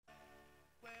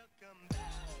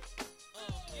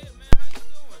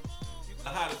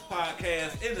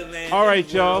podcast in the land. All right,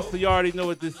 y'all. So you already know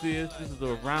what this is. This is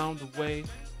the Around the Way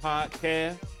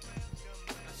podcast.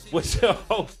 With your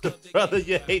host, the brother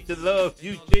you hate to love,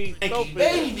 Eugene Sophie.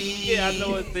 Baby. Yeah, I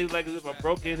know it seems like as if I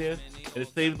broke in here, and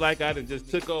it seems like I done just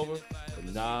took over.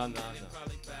 But nah.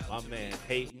 My man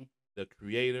Hayden, the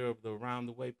creator of the Around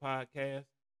the Way podcast,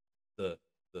 the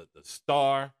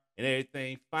star and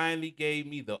everything, finally gave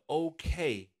me the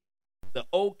okay to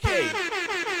interview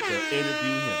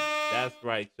him. That's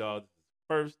right, y'all.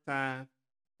 This is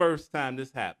first time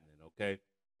this happening, okay?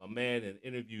 My man had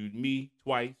interviewed me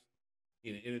twice.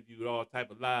 He done interviewed all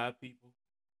type of live people.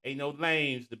 Ain't no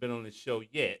lames that been on the show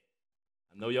yet.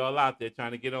 I know y'all out there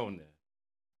trying to get on there.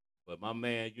 But my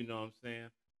man, you know what I'm saying?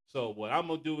 So what I'm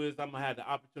going to do is I'm going to have the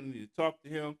opportunity to talk to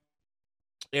him,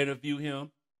 interview him.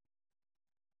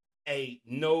 Ain't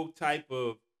no type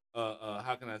of,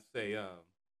 how can I say,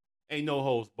 ain't no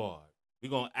holds barred. We're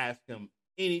going to ask him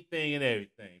anything and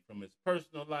everything from his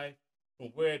personal life, from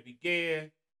where it began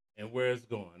and where it's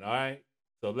going, all right?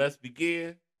 So let's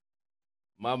begin.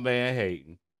 My man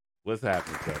Hayden, what's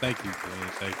happening, sir? Thank you, Glenn.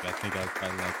 Thank you. I think that was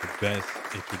probably like the best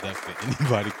introduction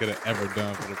anybody could have ever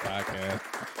done for the podcast.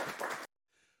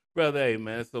 Brother, hey,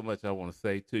 man, there's so much I want to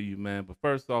say to you, man. But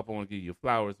first off, I want to give you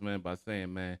flowers, man, by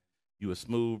saying, man, you a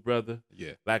smooth brother.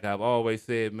 Yeah. Like I've always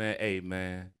said, man, hey,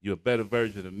 man, you're a better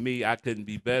version of me. I couldn't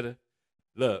be better.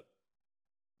 Look,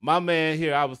 my man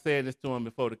here, I was saying this to him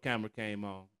before the camera came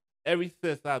on. Ever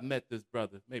since I've met this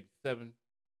brother, maybe 7,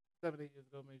 8 years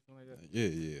ago, maybe something like that.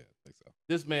 Yeah, I think so.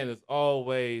 This man has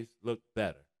always looked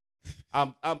better.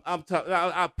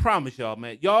 I promise y'all,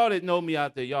 man. Y'all that know me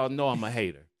out there, y'all know I'm a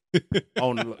hater.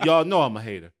 Y'all know I'm a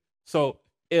hater. So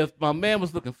if my man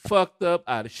was looking fucked up,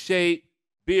 out of shape,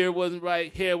 beard wasn't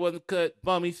right, hair wasn't cut,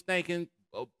 bummy stinking,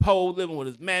 pole living with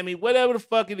his mammy, whatever the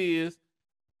fuck it is,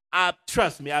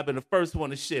 trust me, I've been the first one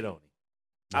to shit on him.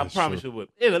 That's I promise true. you would,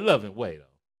 in a loving way though.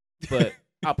 But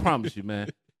I promise you, man.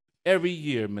 Every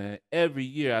year, man. Every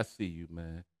year I see you,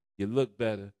 man. You look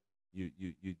better. You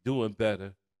doing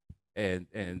better. And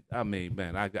I mean,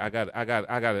 man, I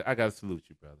gotta salute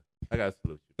you, brother. I gotta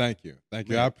salute you. Thank you. Man.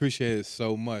 I appreciate it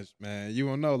so much, man. You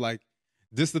don't know, like,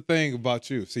 this the thing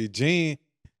about you. See, Gene,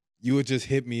 you would just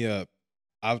hit me up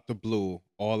out the blue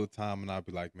all the time, and I'd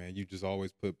be like, man, you just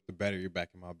always put the battery back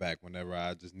in my back whenever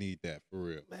I just need that, for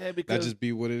real. Man, because That just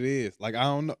be what it is. Like, I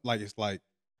don't know. Like, it's like,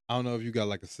 I don't know if you got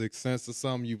like a sixth sense or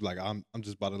something. You like, I'm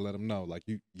just about to let them know. Like,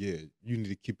 you need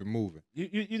to keep it moving.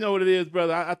 You know what it is,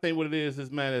 brother. I think what it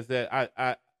is, man, is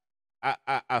that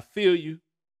I feel you,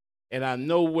 and I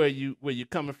know where you're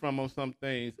coming from on some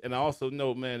things, and I also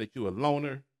know, man, that you're a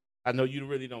loner. I know you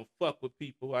really don't fuck with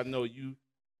people. I know you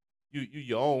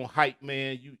your own hype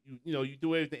man. You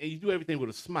do everything, and you do everything with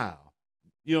a smile.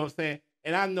 You know what I'm saying?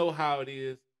 And I know how it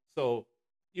is. So,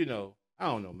 I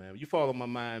don't know, man. You follow my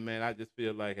mind, man. I just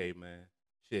feel like, hey, man,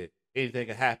 shit, anything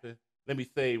can happen. Let me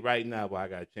say right now while I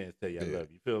got a chance to tell you I love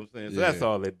you. Feel what I'm saying? So that's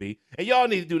all it be. And y'all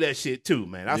need to do that shit too,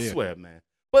 man. I swear, man.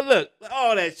 But look,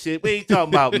 all that shit, we ain't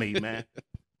talking about me, man.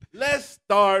 Let's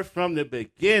start from the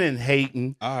beginning,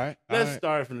 Hayden. All right. Let's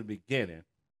start from the beginning.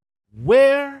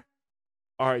 Where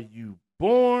are you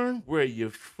born? Where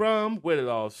you from? Where did it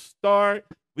all start?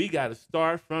 We got to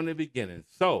start from the beginning.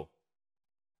 So,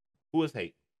 who is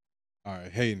Hayden? All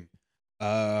right, Hayden.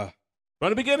 From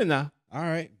the beginning now. All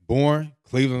right. Born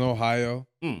Cleveland, Ohio.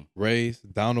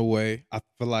 Raised down the way. I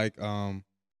feel like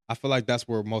that's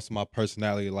where most of my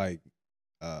personality, like,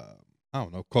 I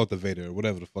don't know, cultivated or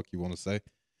whatever the fuck you want to say.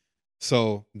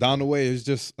 So down the way is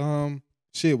just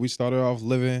shit. We started off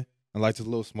living in like this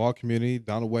little small community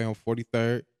down the way on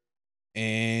 43rd.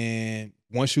 And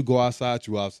once you go outside,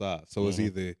 you outside. So it's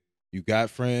either you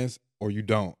got friends or you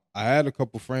don't. I had a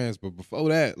couple friends, but before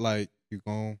that, like, you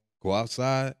gonna go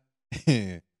outside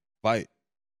and fight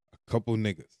a couple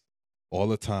niggas all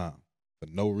the time for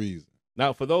no reason.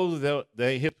 Now, for those that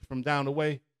ain't hip from down the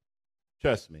way,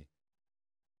 trust me,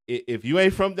 if you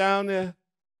ain't from down there,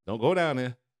 don't go down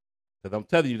there. Because I'm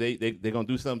telling you, they're going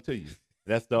to do something to you.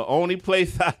 That's the only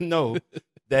place I know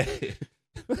that...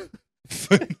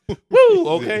 Woo,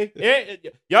 okay?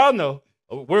 Y'all know,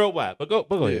 worldwide. But go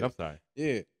ahead, I'm sorry.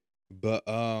 Yeah. But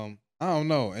I don't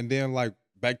know. And then, like,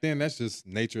 back then, that's just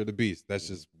nature of the beast. That's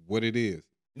just what it is.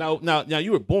 Now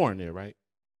you were born there, right?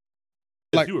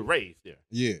 Like, you were raised there.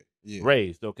 Yeah.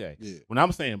 Raised, okay. Yeah. When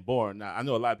I'm saying born, now I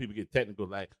know a lot of people get technical,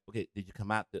 like, okay, did you come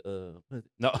out the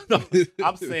No,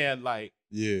 I'm saying like,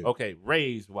 okay,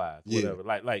 raised wise, whatever.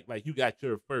 Like you got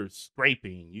your first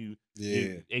scraping, you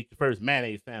ate your first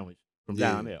mayonnaise sandwich from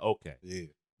down there. Okay. Yeah.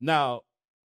 Now,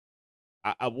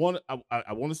 I want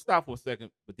to stop for a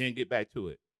second, but then get back to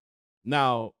it.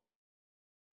 Now,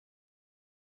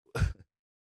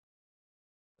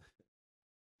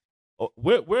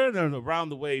 we're in an Around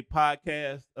the Way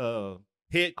podcast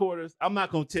headquarters. I'm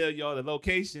not gonna tell y'all the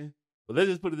location, but let's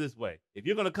just put it this way: if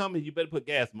you're gonna come in, you better put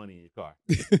gas money in your car,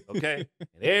 okay?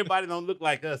 And everybody don't look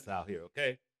like us out here,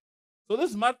 okay? So this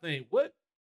is my thing. What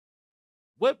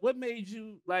made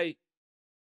you like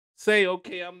say,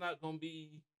 okay, I'm not gonna be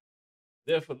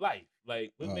there for life?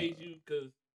 Like, what made you?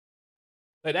 Because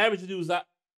like the average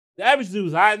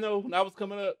dudes I know when I was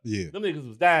coming up, them niggas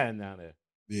was dying down there.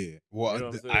 Yeah. Well,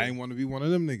 You know I ain't want to be one of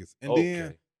them niggas. And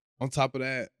then on top of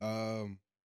that, I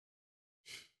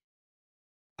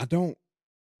don't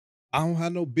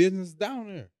have no business down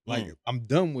there. Like, I'm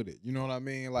done with it. You know what I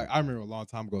mean? Like, I remember a long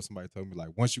time ago, somebody told me,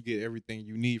 like, once you get everything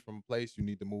you need from a place, you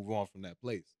need to move on from that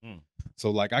place.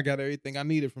 So, like, I got everything I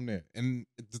needed from there. And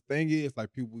the thing is,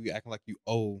 like, people be acting like you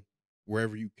owe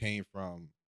wherever you came from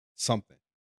something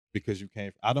because you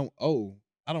came. I don't owe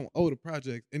the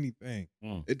project anything.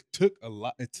 It took a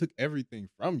lot. It took everything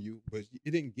from you, but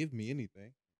it didn't give me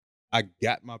anything. I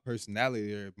got my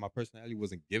personality there. My personality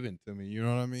wasn't given to me. You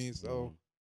know what I mean? So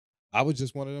I was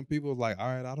just one of them people like, all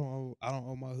right, I don't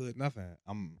owe my hood nothing.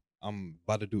 I'm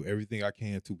about to do everything I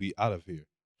can to be out of here.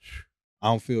 I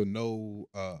don't feel no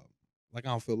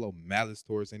malice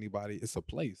towards anybody. It's a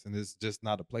place, and it's just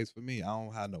not a place for me. I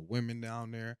don't have no women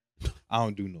down there. I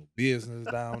don't do no business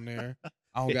down there.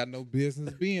 I don't got no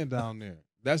business being down there.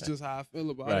 That's just how I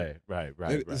feel about it. Right.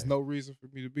 There's no reason for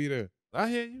me to be there. I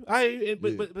hear you.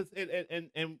 But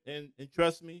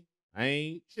trust me, I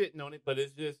ain't shitting on it. But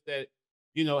it's just that,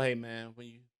 hey man, when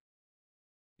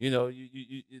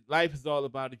you life is all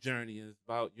about a journey. And it's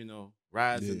about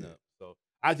rising up. So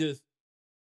I just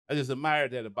admire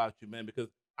that about you, man, because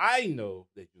I know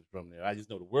that you're from there. I just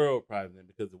know the world probably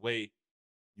because the way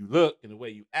you look and the way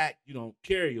you act, you don't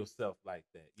carry yourself like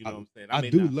that. You know what I'm saying? I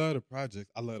do love the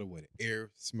project. I love the way the air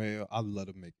smell. I love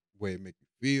the way it make you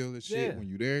feel and shit when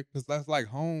you're there. Because that's like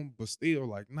home, but still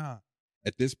like, nah.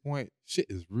 At this point, shit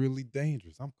is really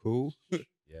dangerous. I'm cool.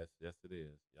 Yes, it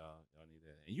is. Y'all need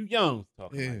that. And you young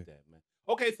talking like that, man.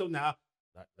 Okay, so now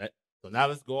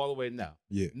let's go all the way now.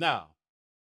 Yeah. Now,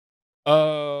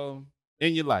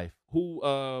 in your life, who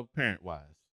parent wise?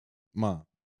 Mom.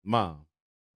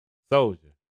 Soldier.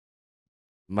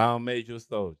 Mom made you a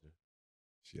soldier.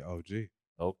 She OG.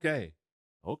 Okay,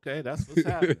 that's what's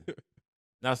happening.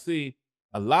 Now, see,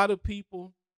 a lot of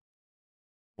people,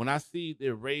 when I see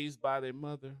they're raised by their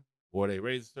mother or they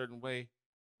raised a certain way,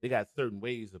 they got certain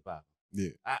ways about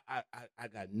them. Yeah. I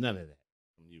got none of that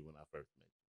from you when I first met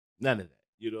you. None of that.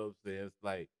 You know what I'm saying? It's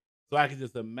like, so I can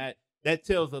just imagine. That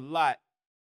tells a lot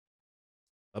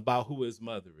about who his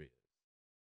mother is.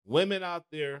 Women out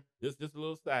there, just a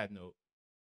little side note.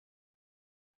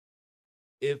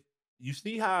 If you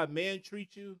see how a man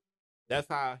treats you, that's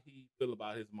how he feel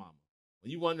about his mama.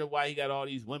 When you wonder why he got all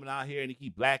these women out here and he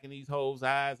keep blacking these hoes'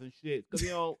 eyes and shit, because he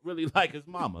don't really like his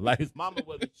mama. Like his mama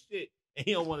wasn't shit, and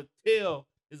he don't want to tell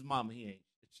his mama she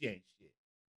ain't shit.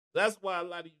 That's why a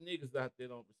lot of you niggas out there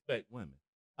don't respect women.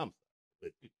 I'm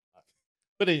sorry.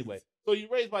 But anyway, so you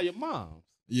raised by your moms.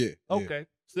 Yeah. Okay. Yeah.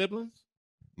 Siblings?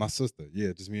 My sister.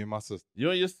 Yeah, just me and my sister.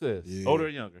 You and your sis. Yeah. Older or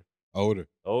younger? Older.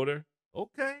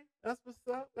 Okay. That's what's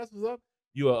up.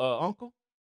 You a uncle?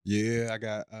 Yeah, I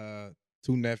got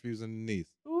 2 nephews and a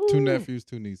niece. Ooh. 2 nephews,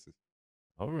 2 nieces.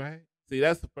 All right. See,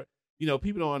 that's the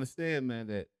people don't understand,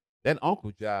 man, that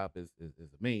uncle job is a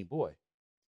mean boy.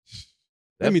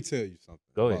 Let me tell you something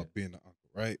about ahead. Being an uncle,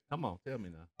 right? Come on, tell me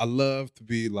now. I love to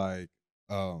be like,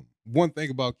 one thing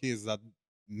about kids is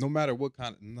no matter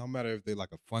if they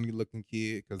like a funny looking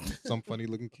kid, because some funny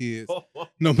looking kids,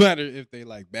 no matter if they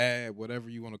like bad, whatever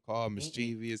you want to call,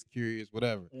 mischievous, curious,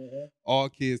 whatever, all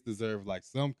kids deserve like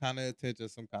some kind of attention,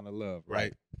 some kind of love,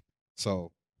 right?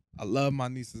 So I love my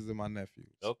nieces and my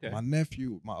nephews. Okay. My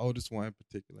nephew, my oldest one in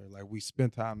particular, like we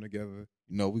spend time together.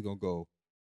 We gonna go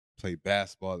play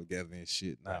basketball together and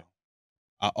shit now. Right.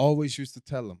 I always used to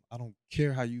tell him, I don't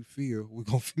care how you feel, we're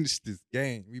gonna finish this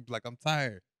game. We be like, I'm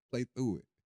tired. Play through it.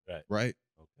 Right?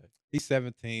 Okay. He's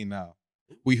 17 now.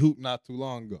 We hooped not too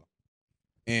long ago.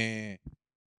 And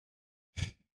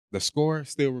the score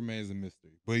still remains a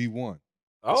mystery, but he won.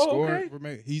 The score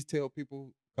remains. He's tell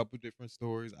people a couple different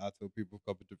stories. I tell people a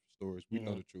couple different stories. We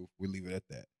know the truth. We leave it at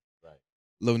that. Right.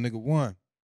 Little nigga won.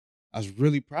 I was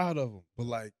really proud of him, but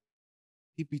like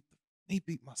he beat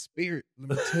my spirit. Let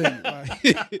me tell you,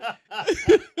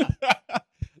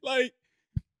 like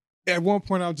at one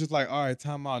point I was just like, all right,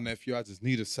 time out, nephew. I just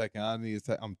need a second.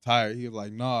 I'm tired. He was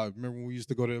like, nah. Remember when we used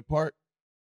to go to the park?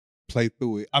 Play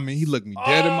through it. I mean, he looked me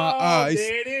dead in my eyes.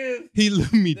 There it is. He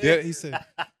looked me dead. He said,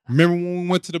 remember when we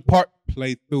went to the park?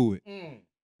 Play through it.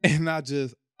 And I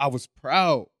I was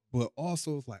proud, but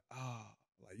also it's like,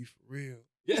 like you for real.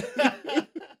 Yeah.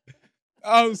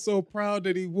 I was so proud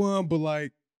that he won, but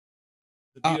like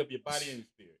To beat up your body and your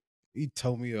spirit. he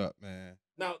tore me up, man.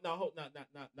 Now, without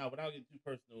getting too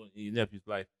personal in your nephew's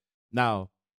life. Now,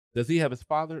 does he have his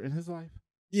father in his life?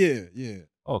 Yeah.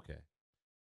 Okay.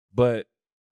 But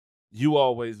you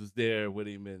always was there with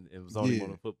him and was only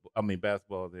on the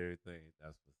basketball and everything.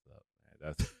 That's what's up,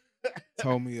 man. That's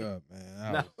tore me up,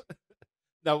 man.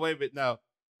 Now, wait a minute. Now,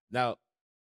 now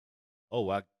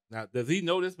does he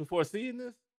know this before seeing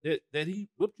this? That he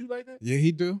whooped you like that? Yeah,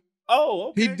 he do. Oh,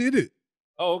 okay. He did it.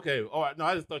 Oh, okay. All right. No,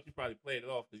 I just thought you probably played it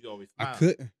off because you always smile.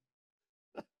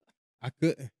 I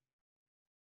couldn't.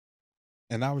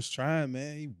 And I was trying,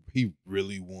 man. He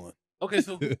really won. Okay,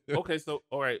 so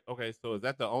all right. Okay, so is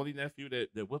that the only nephew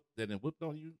that whipped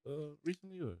on you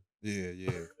recently, or? Yeah.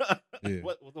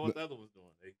 What the other was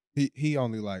doing? He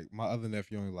only like my other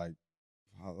nephew only like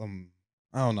I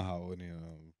don't know how old he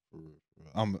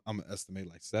I'm gonna estimate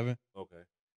like 7. Okay.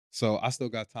 So I still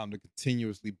got time to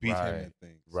continuously beat him at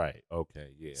things. Right. Okay.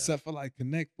 Yeah. Except for like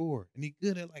Connect 4, and he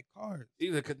good at like cards.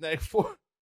 He's a Connect 4.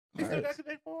 He still got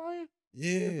Connect 4 on him?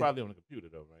 Yeah. He's probably on the computer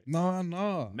though, right?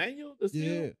 No. Manual?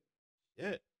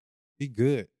 Yeah. He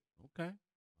good. Okay.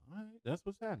 All right. That's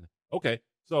what's happening. Okay.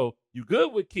 So you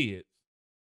good with kids.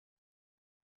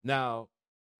 Now,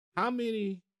 how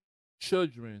many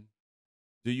children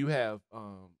do you have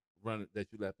running that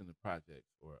you left in the project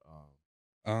or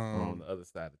on the other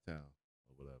side of town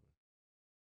or whatever?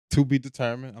 To be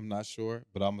determined. I'm not sure,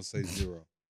 but I'm gonna say 0.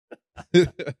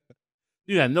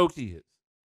 You got no kids.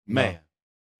 Man. No.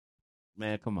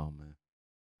 Man, come on, man.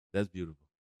 That's beautiful.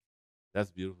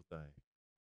 That's a beautiful thing.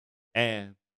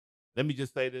 And let me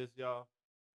just say this, y'all.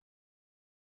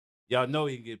 Y'all know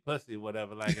he can get pussy or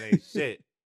whatever, like it ain't shit.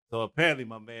 So apparently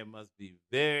my man must be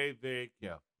very, very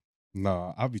careful.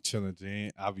 No, I'll be chilling,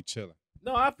 Gene. I'll be chilling.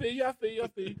 No, I feel you.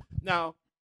 Now,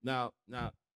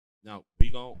 we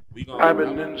gon' I've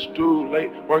been in the stool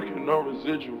late working on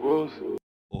residuals.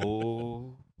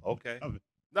 Oh, okay.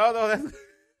 No, that's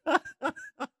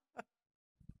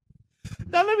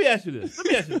Now let me ask you this.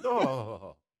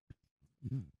 Oh.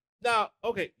 Now,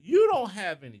 okay, you don't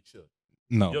have any children.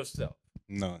 No. Yourself.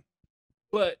 None.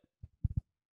 But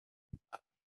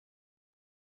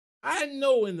I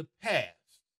know in the past,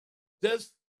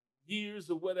 just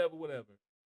years or whatever,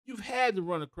 you've had to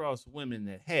run across women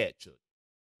that had children.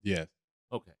 Yes.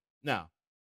 Okay. Now,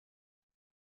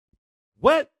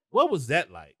 what was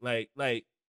that like?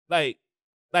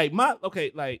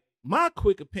 My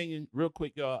quick opinion, real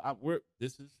quick, y'all.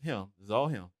 This is all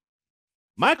him.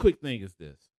 My quick thing is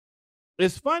this.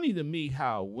 It's funny to me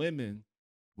how women,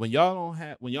 when y'all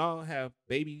have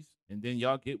babies and then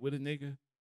y'all get with a nigga,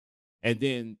 and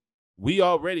then we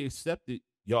already accepted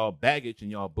y'all baggage and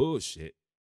y'all bullshit,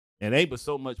 and ain't but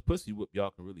so much pussy whoop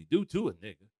y'all can really do to a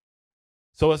nigga.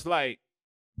 So it's like,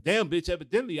 damn, bitch,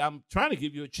 evidently I'm trying to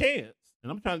give you a chance,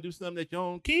 and I'm trying to do something that your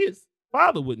own kid's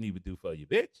father wouldn't even do for you,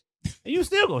 bitch. And you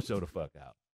still gonna show the fuck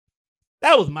out.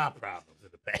 That was my problem in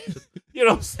the past. You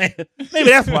know what I'm saying? Maybe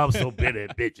that's why I'm so bitter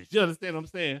at bitches. You understand what I'm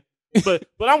saying? But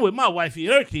I'm with my wifey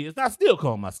and her kids. I still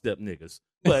call my step niggas.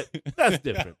 But that's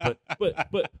different.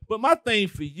 But my thing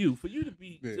for you to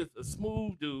be just a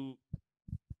smooth dude,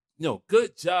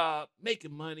 good job,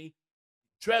 making money,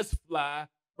 dress fly,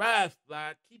 ride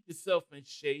fly, keep yourself in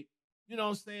shape. You know what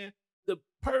I'm saying? The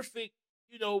perfect,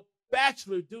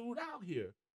 bachelor dude out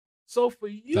here. So for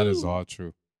you, that is all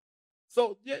true.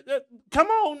 So come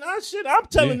on now, shit. I'm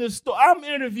telling this story. I'm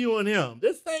interviewing him.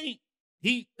 This ain't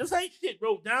shit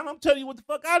wrote down. I'm telling you what the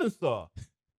fuck I done saw. All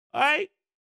right.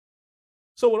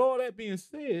 So with all that being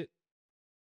said,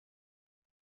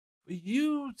 for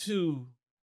you to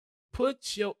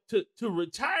to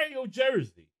retire your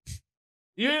jersey,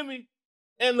 you hear me?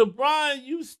 And LeBron,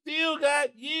 you still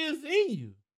got years in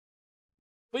you.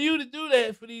 For you to do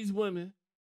that for these women,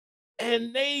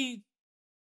 and I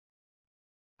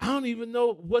don't even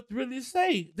know what to really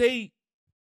say. They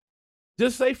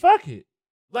just say, fuck it.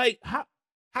 Like, how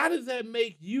does that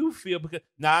make you feel? Because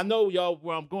now I know y'all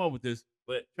where I'm going with this,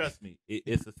 but trust me,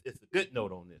 it's a good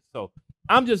note on this. So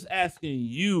I'm just asking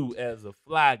you as a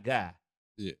fly guy.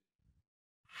 Yeah.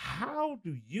 How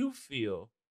do you feel?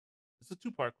 It's a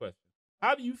 2-part question.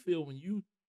 How do you feel when you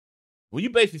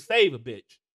basically save a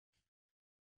bitch?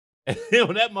 And then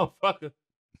when that motherfucker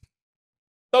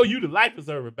throw you the life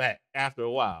preserver back after a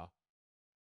while.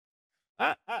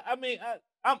 I'm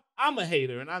a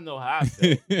hater and I know how I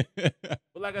feel. But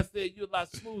like I said, you're a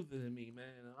lot smoother than me, man.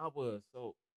 And I was.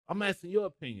 So I'm asking your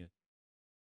opinion.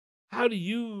 How do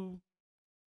you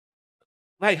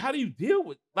deal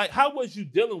with, how was you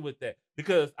dealing with that?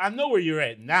 Because I know where you're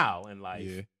at now in life.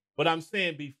 Yeah. But I'm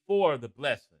saying before the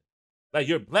blessing. Like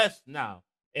you're blessed now.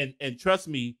 And trust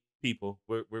me, people,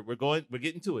 we're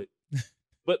getting to it.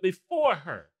 But before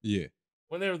her, Yeah.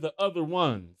 when there were the other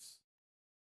ones,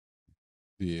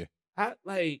 Yeah. I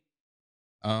like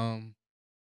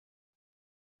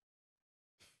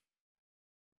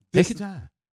this take your time.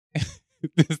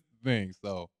 this thing.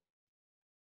 So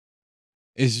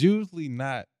it's usually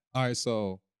not all right.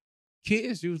 So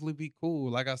kids usually be cool.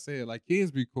 Like I said, like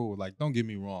kids be cool. Like, don't get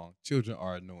me wrong, children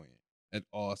are annoying at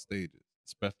all stages,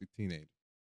 especially teenagers.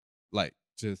 Like,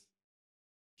 just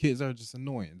kids are just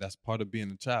annoying. That's part of being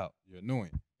a child. You're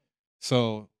annoying.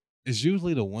 So it's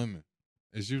usually the women.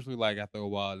 It's usually like after a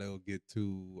while they'll get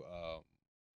too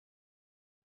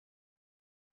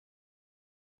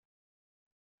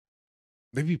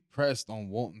they be pressed on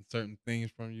wanting certain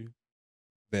things from you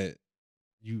that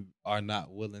you are not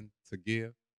willing to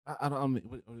give. I don't mean,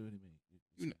 what do you mean?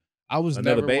 You know, I was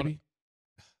Another never baby?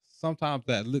 Sometimes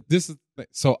this is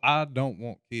so I don't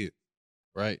want kids,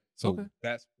 right? So Okay.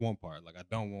 that's one part. Like I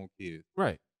don't want kids,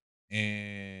 Right.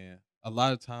 and a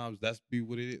lot of times that's be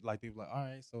what it is. Like they're like, all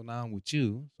right, so now I'm with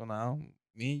you, so now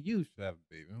me and you should have a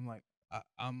baby. I'm like,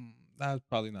 I'm that's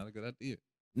probably not a good idea.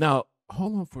 Now,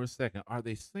 hold on for a second. Are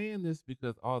they saying this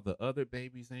because all the other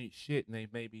babies ain't shit and they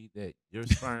maybe that your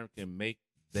sperm can make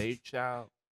their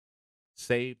child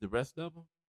save the rest of them?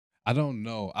 I don't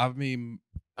know. I mean,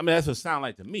 that's what it sound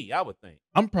like to me, I would think.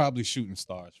 I'm probably shooting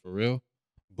stars for real,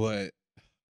 but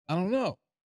I don't know.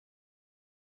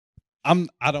 I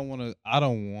don't want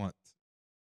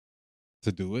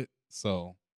to do it.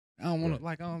 So I don't want to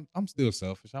like I'm still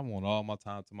selfish. I want all my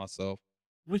time to myself.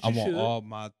 Which I you want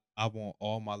should. I want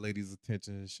all my ladies'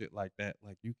 attention and shit like that.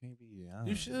 Like you can't be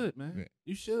You should, man. Yeah.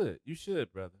 You should. You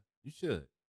should, brother. You should.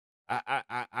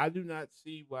 I do not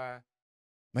see why.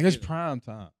 Like it's prime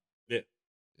time. Yeah.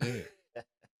 Yeah.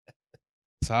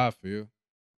 That's how I feel.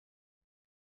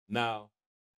 Now,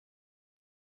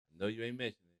 I know you ain't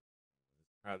mentioned it.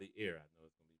 It's probably air. I know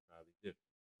it's gonna be probably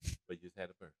different. But you just had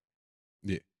a birthday.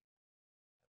 Yeah.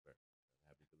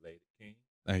 Happy belated king.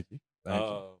 Thank you. Thank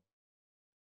you.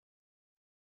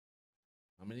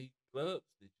 How many clubs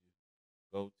did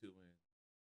you go to, and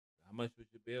how much was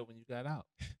your bill when you got out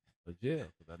of jail?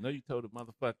 Because I know you told the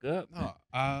motherfucker up.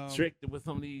 No, tricked it with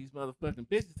some of these motherfucking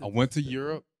bitches. I went to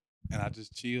Europe and I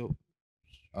just chilled.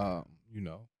 You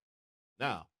know.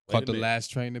 Now, caught the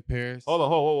last train to Paris. Hold on,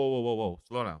 whoa.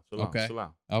 Slow down. Okay. Slow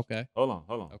down. Okay. Hold on.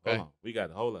 Okay. Hold on. We got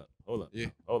it. Hold up.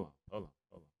 Yeah. Hold on.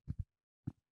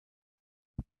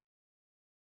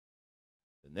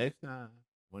 The next time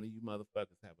one of you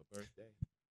motherfuckers have a birthday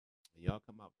and y'all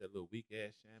come out with that little weak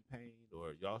ass champagne,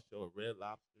 or y'all show a Red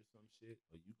Lobster or some shit,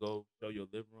 or you go show your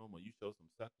living room, or you show some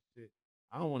sucker shit,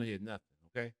 I don't want to hear nothing,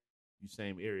 okay? You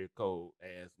same area code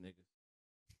ass niggas.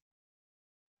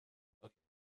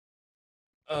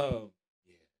 Okay.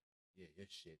 Yeah, your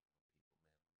shit.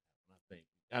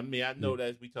 I mean, I know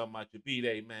that we talking about your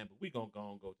B-Day, man, but we gonna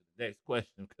go to the next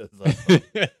question because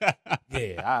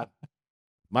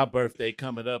my birthday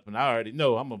coming up, and I already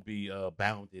know I'm gonna be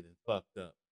bounded and fucked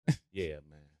up. Yeah,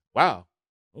 man. Wow.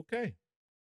 Okay.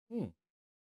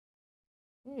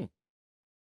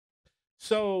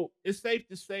 So it's safe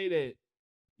to say that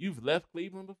you've left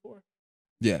Cleveland before?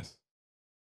 Yes.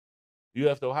 You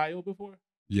left Ohio before?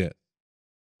 Yes.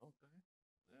 Okay.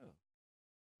 Yeah.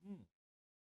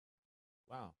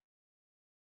 Wow.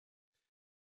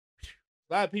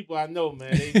 A lot of people I know,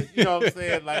 man, they just, you know what I'm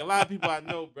saying? Like a lot of people I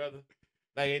know, brother,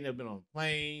 like they never been on a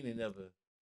plane, they never,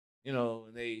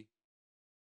 and they,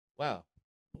 wow.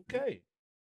 Okay.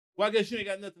 Well, I guess you ain't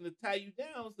got nothing to tie you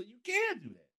down, so you can do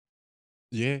that.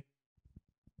 Yeah.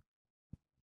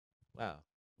 Wow.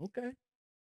 Okay.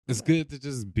 It's good to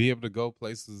just be able to go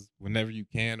places whenever you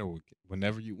can or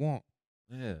whenever you want.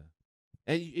 Yeah.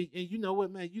 And you know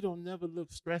what, man? You don't never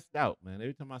look stressed out, man.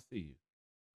 Every time I see you,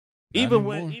 even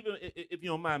if you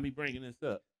don't mind me bringing this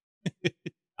up,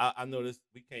 I know this.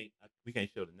 We can't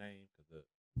show the name because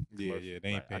yeah, they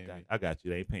ain't paying me. I got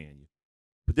you. They ain't paying you.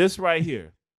 But this right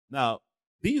here, now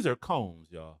these are combs,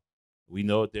 y'all. We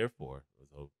know what they're for.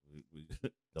 So we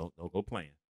don't go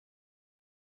playing.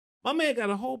 My man got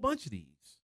a whole bunch of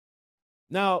these.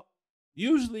 Now,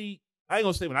 usually, I ain't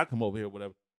gonna say when I come over here or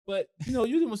whatever, but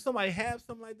usually when somebody have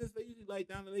something like this, they usually like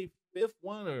down to their fifth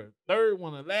one or third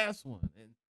one or last one. And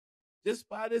just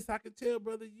by this, I can tell,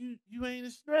 brother, you ain't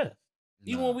in stress.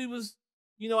 Nah. Even when we was,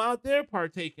 out there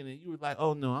partaking, and you were like,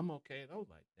 "Oh no, I'm okay." And I was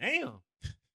like, "Damn,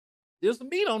 there's some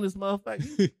meat on this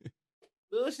motherfucker."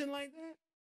 Bullshit like that.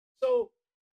 So,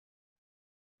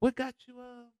 what got you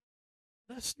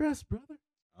less stressed, brother?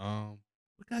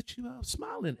 What got you out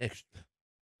smiling extra?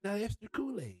 Got extra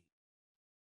Kool-Aid.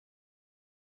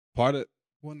 Part of,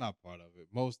 well, not part of it.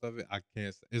 Most of it, I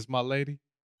can't say. It's my lady.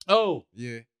 Oh,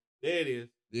 Yeah, there it is.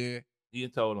 yeah. He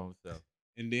done told on himself.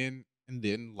 And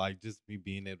then, like, just me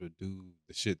being able to do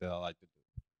the shit that I like to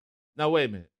do. Now wait a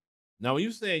minute. Now when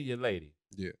you saying your lady,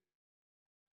 Yeah,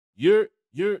 you're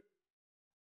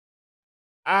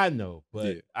I know,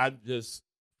 but Yeah. I'm just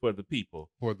for the people.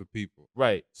 for the people.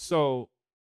 Right. So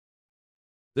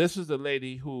this is a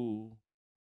lady who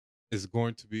Is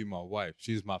going to be my wife.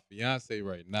 She's my fiance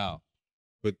right now,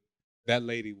 but that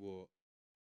lady will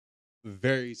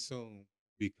very soon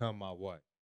become my wife.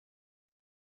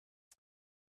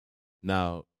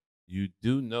 now you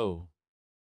do know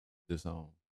this song.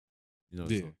 You know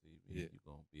this Yeah, song. yeah. You're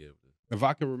gonna be able to. If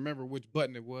I can remember which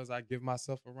button it was, I give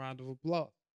myself a round of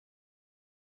applause.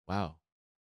 Wow.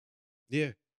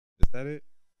 Yeah, is that it?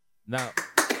 Now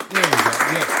There you go.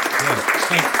 Yeah.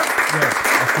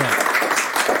 That's right.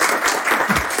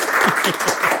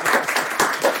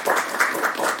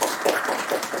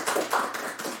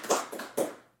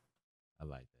 I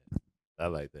like that. I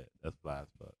like that. That's fly as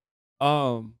fuck.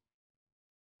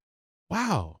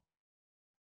 Wow.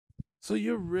 So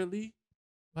you're really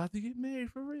about to get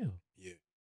married for real? Yeah,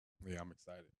 yeah. I'm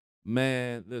excited.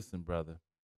 Man, listen, brother.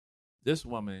 This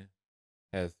woman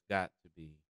has got to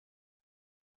be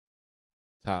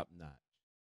top notch.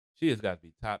 She has got to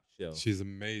be top shelf. She's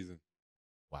amazing.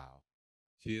 Wow.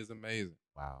 She is amazing.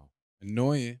 Wow.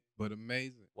 Annoying, but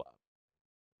amazing. Wow.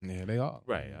 Yeah, they are.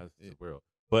 Right. Yeah. That's the world.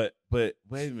 But wait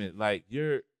a minute. Like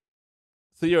you're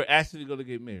actually gonna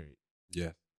get married,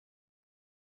 Yeah.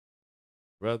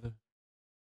 brother?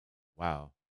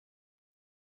 Wow.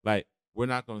 Like, we're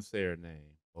not gonna say her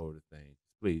name over the thing.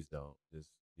 Please don't. Just,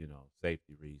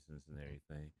 safety reasons and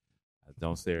everything.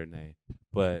 Don't say her name.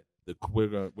 But we're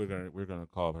gonna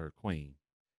call her Queen.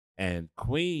 And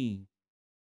Queen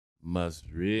must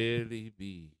really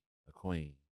be a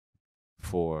queen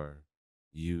for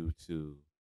you to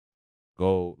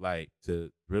go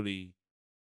to really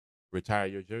retire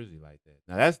your jersey like that.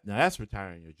 Now that's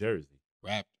retiring your jersey.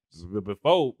 Raptors.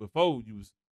 Before you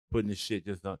was putting this shit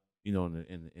just on,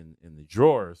 in the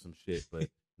drawer or some shit. But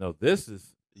no, this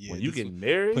is when you get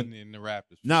married. Putting it in the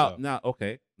Raptors. Now,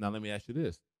 okay. Now let me ask you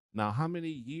this. Now, how many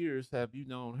years have you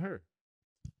known her?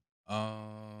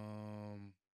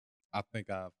 I think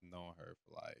I've known her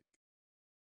for like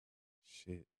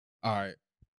shit. All right.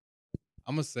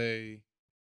 I'm gonna say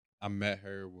I met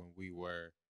her when we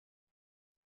were,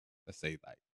 let's say,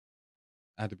 like,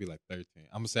 I had to be like 13.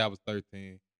 I'm gonna say I was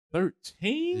 13.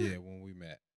 13? Yeah, when we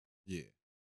met. Yeah,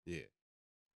 yeah.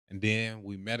 And then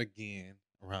we met again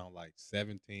around like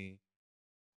 17.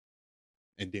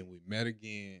 And then we met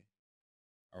again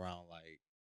around like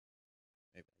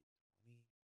maybe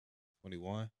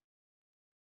 21.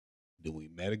 Then we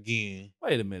met again.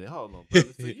 Wait a minute, hold on,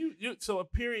 brother. So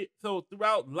so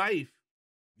throughout life,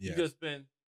 Yeah. you just been,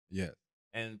 Yes.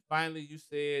 and finally you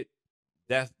said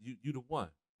that's you the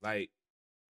one. Like,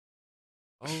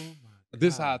 oh my God.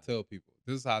 This is how I tell people.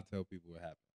 This is how I tell people what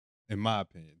happened. In my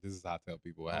opinion, this is how I tell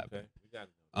people what happened. Okay, we got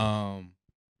it.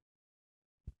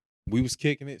 We was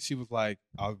kicking it. She was like,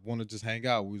 I want to just hang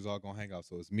out. We was all gonna hang out.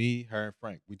 So it's me, her, and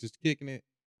Frank. We just kicking it.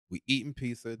 We eating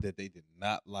pizza that they did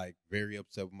not like. Very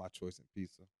upset with my choice in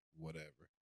pizza. Whatever.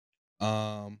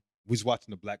 We was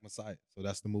watching the Black Messiah. So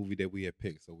that's the movie that we had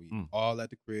picked. So we all at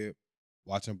the crib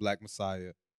watching Black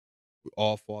Messiah. We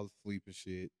all fall asleep and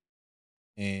shit.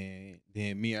 And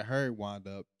then me and her wound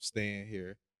up staying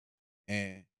here.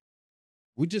 And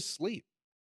we just sleep.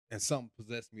 And something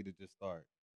possessed me to just start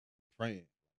praying.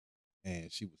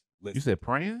 And she was listening. You said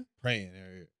praying? Praying in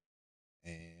her ear.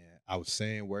 And I was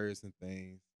saying words and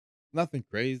things. Nothing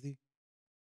crazy.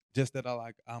 Just that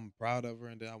I'm proud of her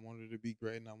and that I want her to be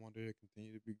great and I want her to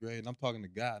continue to be great. And I'm talking to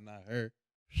God, not her.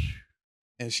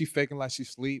 And she faking like she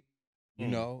sleep, you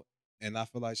know. And I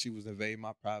feel like she was invading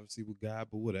my privacy with God,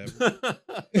 but whatever.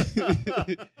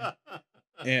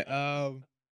 And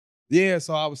yeah,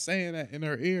 so I was saying that in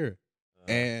her ear.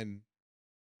 And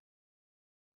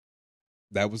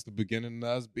that was the beginning of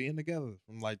us being together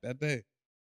from like that day.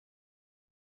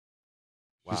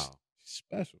 Wow. She's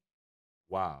special.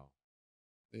 Wow.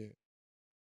 Yeah.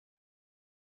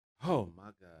 Oh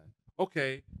my God.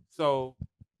 Okay, so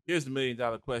here's the $1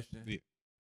 million question. Yeah.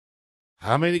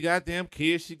 How many goddamn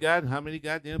kids she got, and how many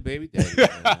goddamn baby daddies?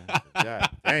 God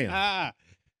damn.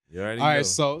 You already know. All right,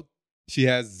 so she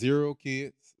has 0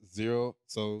 kids, 0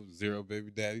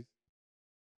 baby daddies.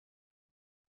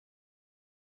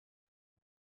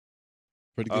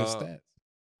 Pretty good stats.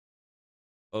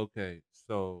 Okay,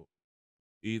 so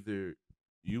either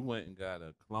You went and got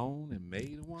a clone and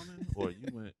made a woman, or you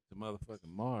went to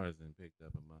motherfucking Mars and picked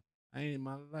up a mother? I ain't in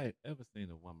my life ever seen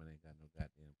a woman ain't got no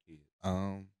goddamn kids.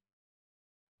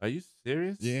 Are you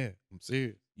serious? Yeah, I'm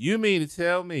serious. You mean to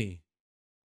tell me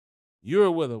you're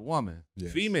with a woman,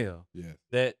 Yes. female, Yes.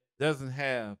 that doesn't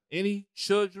have any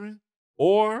children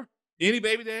or any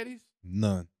baby daddies?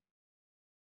 None.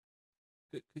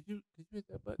 Could you hit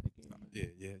that button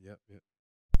again? Yeah, yep.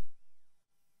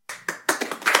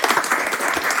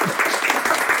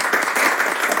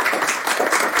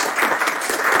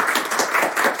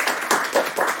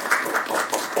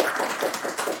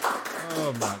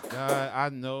 Oh my God! I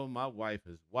know my wife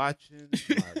is watching.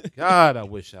 My God, I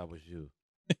wish I was you.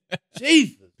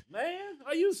 Jesus, man,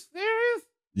 are you serious?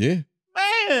 Yeah.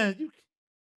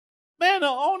 Man, the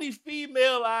only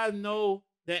female I know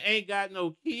that ain't got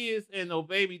no kids and no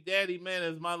baby daddy, man,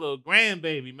 is my little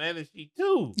grandbaby, man, and she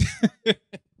too.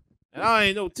 And I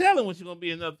ain't no telling when she's gonna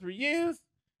be another 3 years.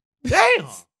 Damn.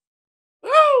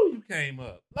 Woo, you came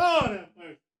up. Lord have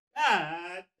mercy.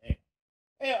 God damn.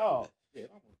 Hey, oh, shit.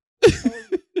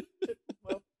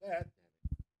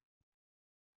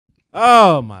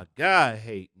 Oh my God,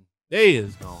 Hayden. They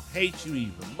is gonna hate you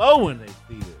even more when they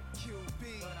see this.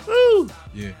 Woo!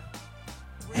 Yeah.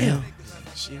 Damn.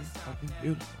 She's fucking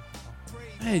beautiful.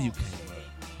 Man, you came up.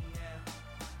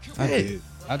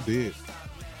 I did.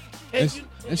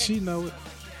 And she know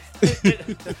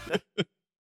it.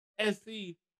 And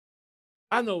see,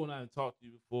 I know when I talked to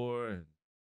you before, and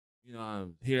you know,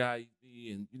 I'm here how you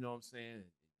be, and you know what I'm saying, and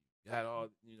you got all,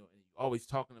 you know, and you always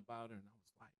talking about her, and I was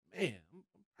like, man, I'm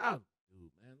proud of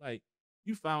you, man. Like,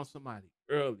 you found somebody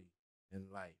early in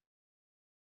life,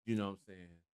 you know what I'm saying,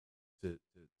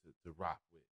 to rock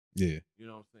with. Yeah. You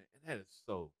know what I'm saying? And that is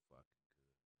so fucking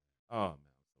good. Oh man, I'm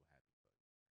so happy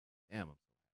for you. Damn, I'm so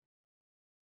happy.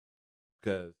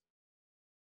 Because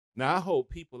now I hope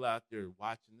people out there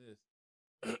watching this,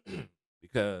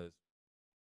 because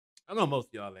I know most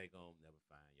of y'all ain't gonna never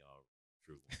find y'all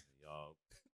true woman. Y'all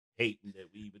hating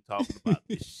that we even talking about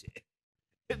this shit.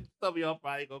 And some of y'all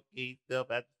probably gonna keep stuff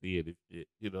after seeing this shit.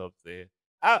 You know what I'm saying?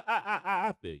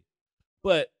 I feel you.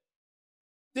 But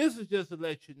this is just to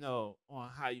let you know on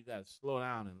how you gotta slow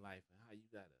down in life and how you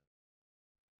gotta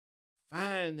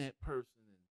find that person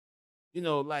and, you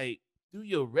know, like, do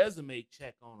your resume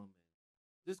check on them.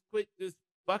 Just quit this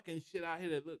fucking shit out here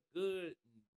that look good. And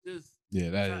just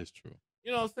is true.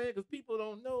 You know what I'm saying? Because people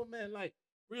don't know, man. Like,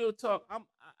 real talk, I'm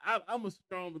a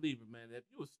strong believer, man. That if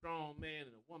you're a strong man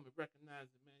and a woman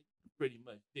recognizes it, man, you can pretty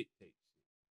much dictate shit.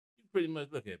 You can pretty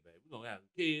much look at, baby, we're going to have some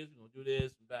kids, we're going to do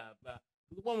this, and blah, blah.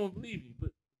 The woman won't believe you,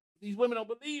 but these women don't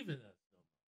believe in us.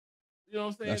 You know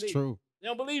what I'm saying? That's true. They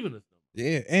don't believe in us.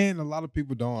 Yeah, and a lot of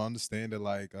people don't understand that,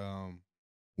 like,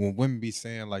 when women be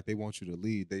saying, like, they want you to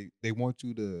lead, they want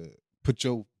you to put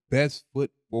your best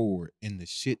foot forward in the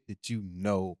shit that you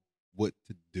know what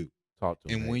to do. Talk to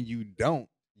them. And when you don't,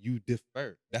 you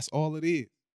defer. That's all it is.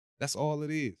 That's all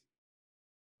it is.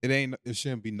 It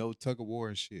shouldn't be no tug of war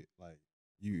and shit. Like,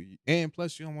 and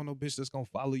plus you don't want no bitch that's gonna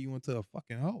follow you into a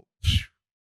fucking hole.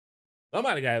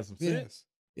 Somebody gotta have some sense.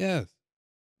 Yes.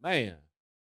 Man.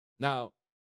 Now,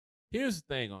 here's the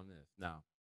thing on this. Now,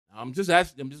 I'm just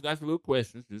asking little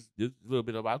questions, just a little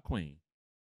bit about Queen.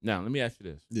 Now, let me ask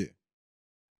you this. Yeah.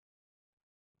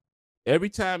 Every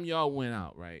time y'all went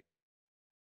out, right?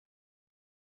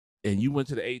 And you went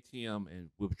to the ATM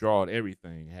and withdrawed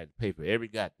everything, had to pay for every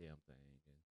goddamn thing,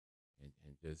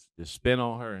 and just spend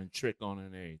on her and trick on her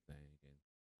and everything. And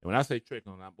when I say trick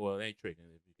on her, boy, it ain't tricking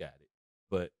if you got it.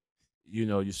 But, you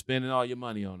know, you're spending all your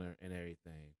money on her and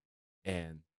everything.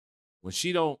 And when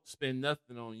she don't spend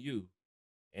nothing on you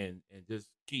and just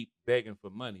keep begging for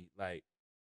money, like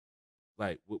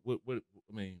what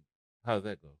I mean, how does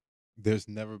that go? There's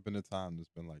never been a time that's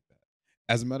been like that.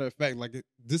 As a matter of fact, like,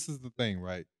 this is the thing,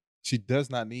 right? She does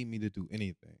not need me to do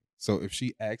anything. So if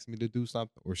she asks me to do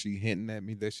something or she hinting at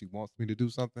me that she wants me to do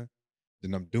something,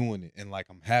 then I'm doing it. And, like,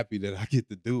 I'm happy that I get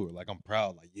to do it. Like, I'm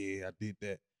proud. Like, yeah, I did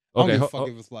that. I don't give a fuck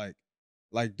if it's like,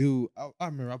 dude, I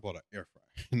remember I bought an air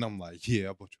fryer. And I'm like,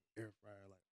 yeah, I bought you an air fryer.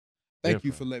 Like, thank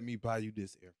you for letting me buy you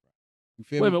this air fryer. You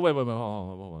feel me? Wait, hold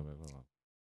on.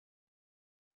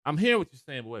 I'm hearing what you're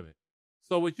saying, but wait a minute.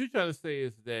 So what you're trying to say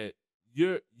is that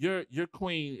your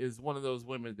queen is one of those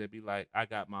women that be like, I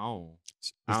got my own.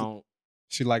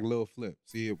 She like Lil Flip.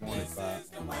 See it 1 and 5.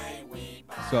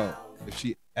 So if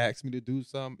she asks me to do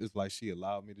something, it's like she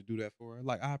allowed me to do that for her.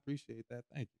 Like, I appreciate that.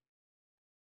 Thank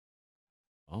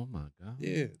you. Oh my God.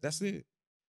 Yeah, that's it.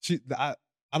 I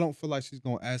don't feel like she's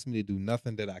gonna ask me to do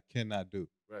nothing that I cannot do.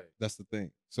 Right. That's the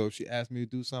thing. So if she asks me to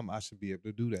do something, I should be able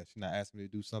to do that. She's not asking me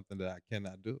to do something that I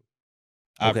cannot do.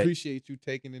 I Okay. appreciate you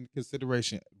taking into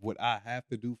consideration what I have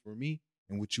to do for me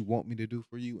and what you want me to do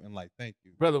for you, and like, thank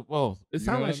you. Brother, well, it You know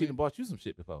sounds what like I she mean? done bought you some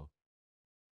shit before.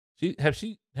 Has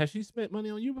she spent money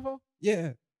on you before?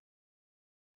 Yeah.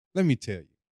 Let me tell you.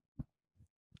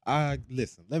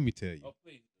 Listen, let me tell you. Oh,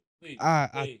 please, I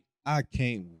please. I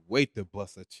can't wait to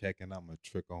bust a check and I'm a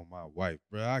trick on my wife,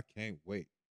 bro. I can't wait.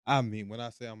 I mean, when I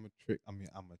say I'm a trick, I mean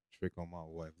I'm a trick on my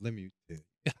wife. Let me tell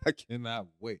you, I cannot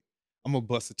wait. I'm gonna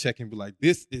bust a check and be like,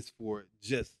 this is for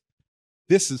just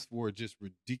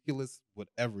ridiculous,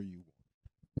 whatever you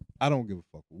want. I don't give a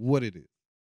fuck what it is.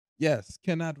 Yes,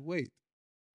 cannot wait.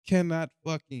 Cannot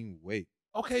fucking wait.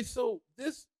 Okay, so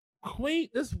this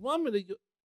woman that you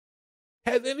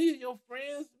has any of your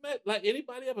friends met? Like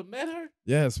anybody ever met her?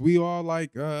 Yes, we all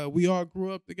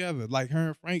grew up together. Like her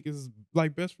and Frank is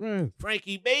like best friends.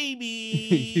 Frankie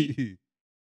baby.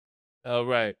 All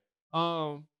right.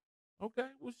 Okay.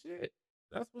 Well, shit.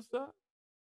 That's what's up.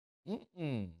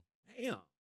 Damn.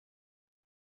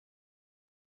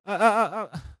 Hold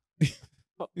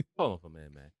on for a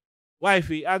minute, man.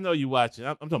 Wifey, I know you watching.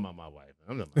 I'm talking about my wife.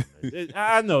 I'm talking about my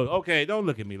I know. Okay, don't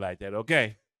look at me like that.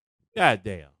 Okay. God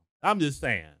damn. I'm just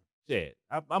saying. Shit.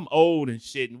 I'm old and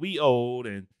shit, and we old,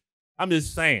 and I'm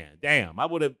just saying. Damn. I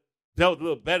would have felt a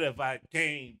little better if I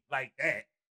came like that.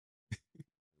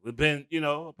 Would have been,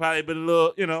 probably been a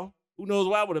little, who knows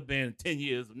where I would have been 10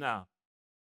 years from now.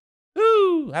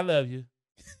 Woo, I love you.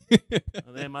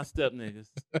 And then my step niggas.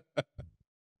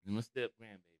 And my step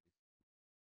grandbaby.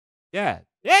 God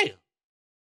damn.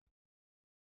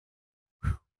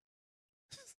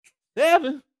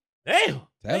 7. Damn.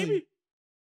 Baby.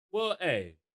 Well,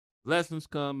 hey, blessings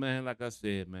come, man, like I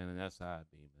said, man, and that's how it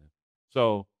be, man.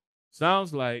 So,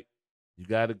 sounds like you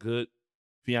got a good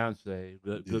fiance,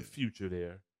 good future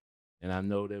there. And I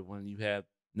know that when you have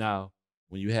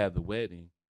the wedding,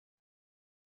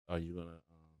 are you gonna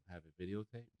have it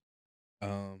videotaped?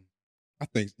 I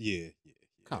think yeah.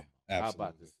 Come on, absolutely. I was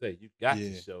about to say you got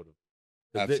to show them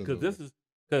Absolutely.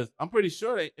 because I'm pretty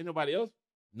sure ain't nobody else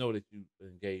know that you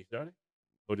engaged, are they?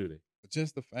 Or do they?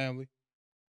 Just the family.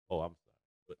 Oh, I'm sorry.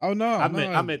 But Oh no, I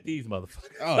meant these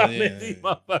motherfuckers. Oh, I meant these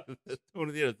motherfuckers that's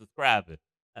tuning in and subscribing.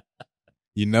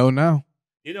 You know now.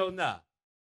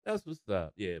 That's what's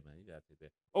up. Yeah, man, you gotta take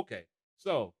that. Okay,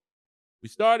 so we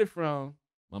started from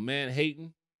my man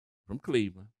Hayden from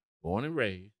Cleveland, born and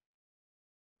raised,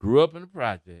 grew up in the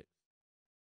projects,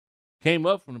 came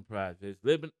up from the projects,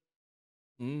 living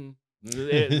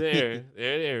there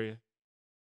area.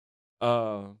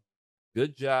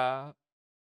 Good job,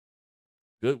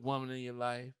 good woman in your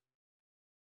life.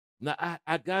 Now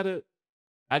I gotta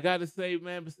say,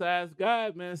 man, besides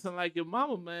God, man, something like your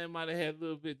mama, man, might have had a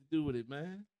little bit to do with it,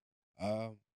 man.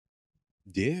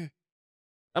 Yeah.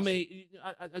 I mean,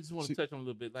 I just want to touch on a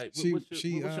little bit. Like, what's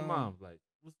your mom like?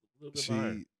 What's a little bit about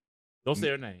her? Don't say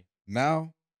her name.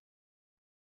 Now,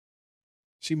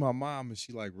 she my mom, and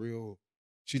she like real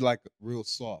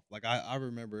soft. Like I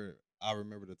remember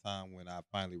the time when I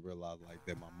finally realized like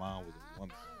that my mom was a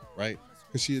woman, right?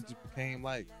 Because she had just became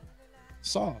like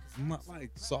soft, not like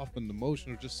soft and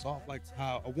emotional, just soft like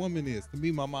how a woman is. To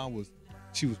me, my mom was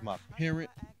my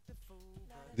parent.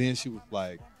 Then she was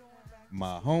like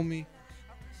my homie,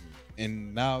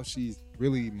 and now she's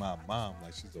really my mom.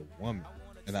 Like she's a woman,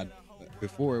 and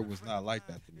before it was not like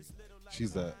that to me.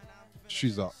 She's a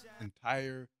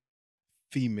entire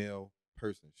female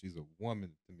person. She's a woman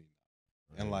to me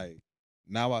now, and like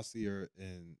now I see her,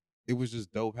 and it was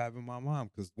just dope having my mom.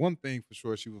 Because one thing for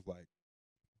sure, she was like,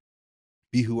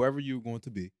 be whoever you're going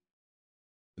to be,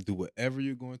 do whatever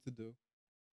you're going to do.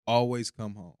 Always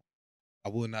come home. I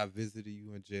will not visit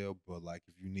you in jail, but like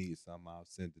if you need something, I'll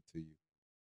send it to you.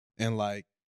 And like,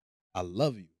 I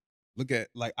love you. Look at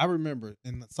like I remember,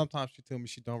 and sometimes she tell me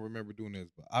she don't remember doing this,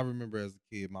 but I remember as a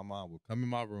kid, my mom would come in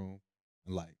my room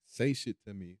and like say shit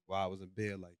to me while I was in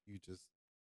bed, like you just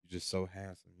so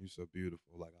handsome, you so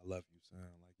beautiful, like I love you, son,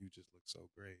 like you just look so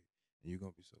great, and you're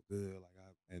gonna be so good,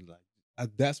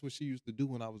 that's what she used to do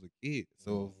when I was a kid.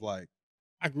 So it's like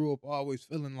I grew up always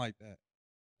feeling like that,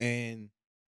 and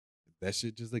that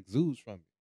shit just exudes from me.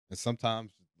 And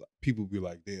sometimes people be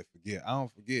like, they forget. I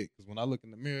don't forget, because when I look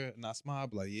in the mirror and I smile, I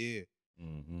be like, yeah,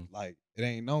 like it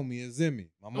ain't on me, it's in me.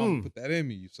 My mom put that in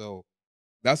me. So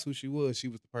that's who she was. She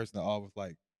was the person that always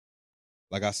like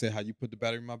I said, how you put the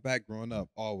battery in my back growing up,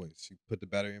 always. She put the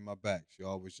battery in my back. She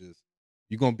always just,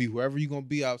 you going to be whoever you going to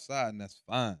be outside, and that's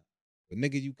fine. But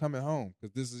nigga, you coming home,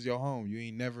 because this is your home.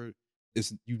 You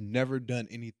never done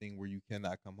anything where you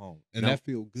cannot come home. And that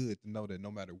feel good to know that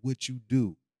no matter what you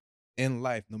do in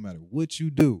life, no matter what you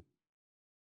do,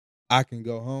 I can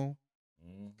go home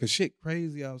Cause shit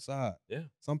crazy outside. Yeah.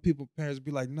 Some people parents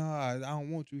be like, nah, I don't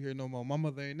want you here no more. My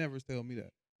mother ain't never tell me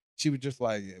that. She was just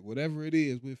like, yeah, whatever it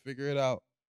is, we'll figure it out.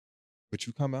 But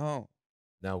you coming home.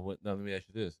 Now, let me ask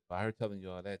you this: by her telling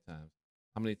you all that times,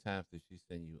 how many times did she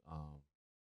send you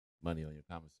money on your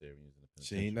commissary when you was in the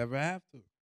She penitentiary? ain't never have to.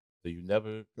 So you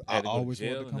never I had to go to always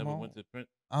wanted jail to and come never home. went to print.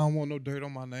 I don't want no dirt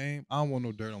on my name. I don't want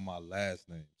no dirt on my last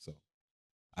name. So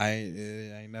I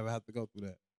ain't never have to go through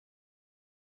that.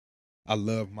 I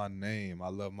love my name. I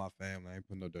love my family. I ain't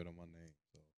putting no dirt on my name.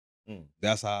 So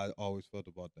that's how I always felt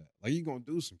about that. Like, you gonna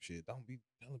do some shit. Don't be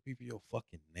telling people your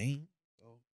fucking name.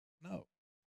 So no.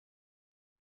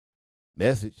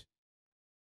 Message,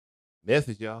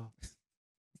 y'all.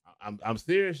 I'm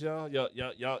serious, y'all.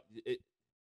 Y'all.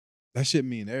 That shit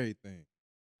mean everything.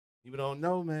 People don't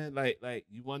know, man. Like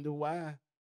you wonder why.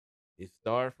 It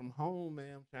started from home,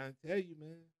 man. I'm trying to tell you,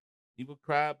 man. People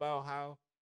cry about how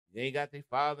they ain't got their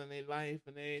father in their life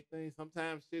and everything.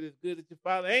 Sometimes shit is good that your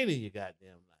father ain't in your goddamn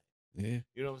life. Yeah.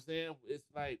 You know what I'm saying? It's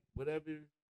like whatever.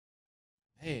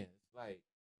 Man, it's like,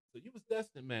 so you was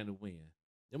destined, man, to win.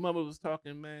 Your mama was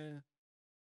talking, man,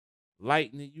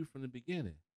 lightening you from the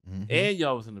beginning. Mm-hmm. And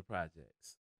y'all was in the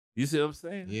projects. You see what I'm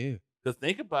saying? Yeah. Because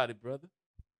think about it, brother.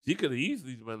 She could have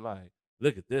easily been like,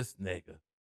 look at this nigga.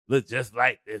 Look just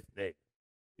like this nigga.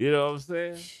 You know what I'm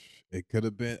saying? It could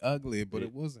have been ugly, but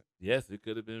it wasn't. Yes, it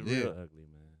could have been real ugly,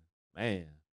 man.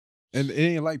 And it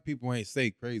ain't like people ain't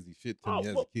say crazy shit to me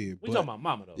as a kid. We talking about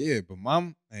mama, though. Yeah, but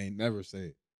mom ain't never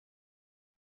said.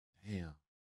 Damn.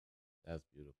 That's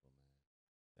beautiful,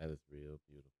 man. That is real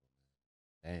beautiful,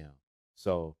 man. Damn.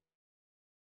 So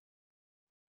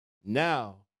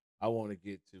now I want to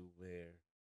get to where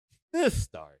this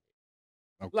started.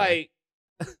 Okay. Like,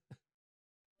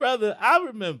 brother, I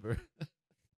remember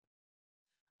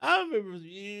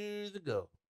years ago,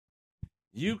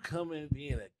 you coming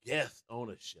being a guest on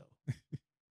a show.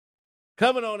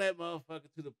 Coming on that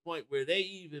motherfucker to the point where they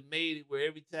even made it where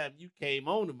every time you came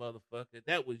on the motherfucker,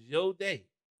 that was your day.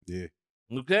 Yeah.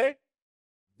 Okay?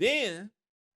 Then,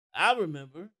 I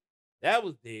remember, that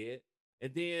was dead.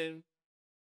 And then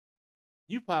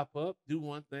you pop up, do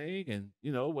one thing, and,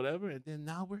 you know, whatever, and then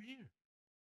now we're here.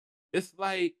 It's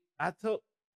like,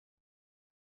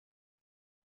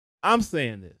 I'm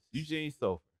saying this, Eugene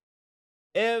Sofer.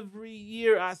 Every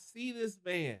year I see this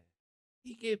man,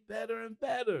 he get better and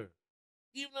better.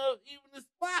 Even the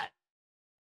spot.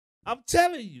 I'm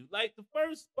telling you, like the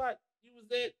first spot you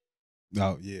was at.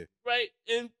 Oh, yeah. Right?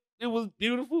 And it was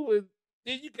beautiful. And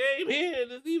then you came here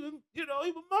and it's even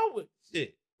more with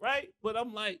shit. Right? But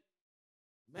I'm like,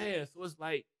 man, so it's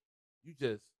like you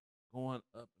just going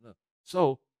up and up.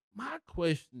 So my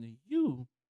question to you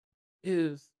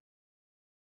is,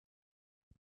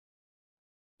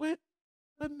 what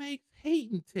makes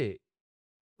Hayden tick?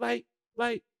 Like,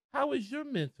 how is your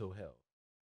mental health?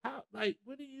 How, like,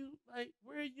 what are you, like,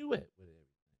 where are you at with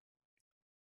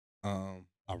everything?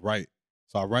 I write.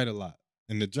 So I write a lot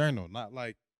in the journal, not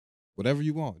like whatever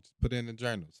you want, just put it in the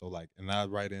journal. So like, and I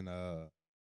write in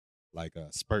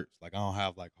spurts. Like I don't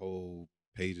have like whole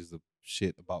pages of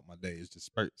shit about my day. It's just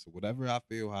spurts. So whatever I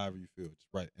feel, however you feel, just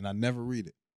write. And I never read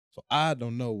it. So I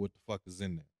don't know what the fuck is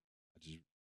in there. I just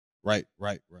write.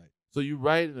 So you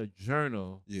write in a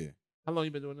journal. Yeah. How long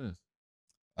you been doing this?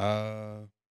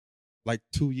 Like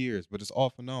 2 years, but it's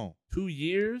off and on. 2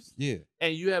 years? Yeah.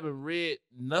 And you haven't read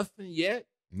nothing yet?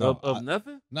 No. Of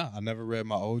nothing? No, I never read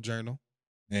my old journal.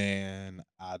 And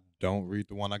I don't read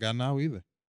the one I got now either.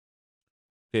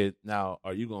 Okay, now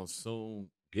are you gonna soon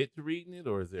get to reading it,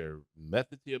 or is there a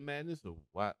method to your madness, or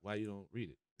why you don't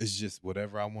read it? It's just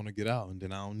whatever I want to get out, and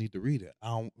then I don't need to read it.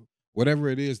 Whatever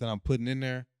it is that I'm putting in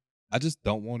there, I just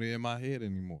don't want it in my head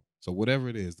anymore. So whatever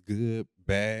it is, good,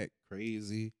 bad,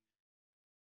 crazy,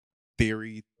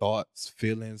 theory, thoughts,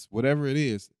 feelings, whatever it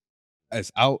is,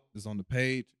 it's out, it's on the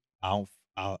page. I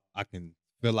can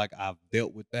feel like I've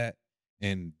dealt with that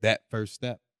in that first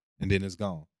step, and then it's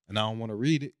gone. And I don't want to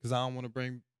read it because I don't want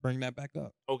to bring that back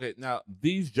up. Okay, now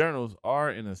these journals are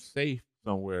in a safe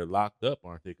somewhere locked up,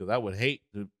 aren't they? Because I would hate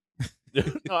to.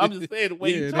 No, I'm just saying the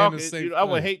way you're talking. I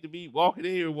would hate to be walking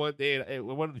in here one day and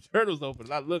when one of the journals open,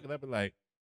 and I look and I be like,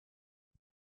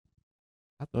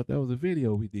 I thought that was a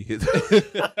video we did.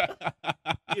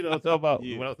 You know, talk about.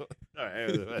 Yeah. All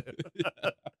right,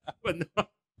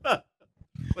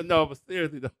 but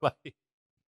seriously, though, like,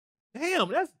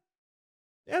 damn, that's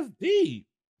deep.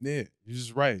 Yeah, you're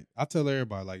just right. I tell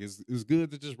everybody, like, it's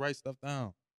good to just write stuff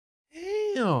down.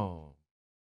 Damn.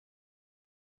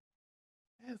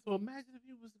 Man, so imagine if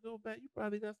you was to go back, you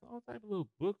probably got all type of little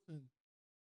books and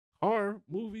horror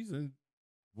movies and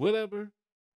whatever.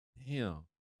 Damn.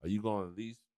 Are you going to at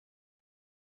least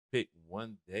pick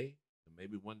one day, and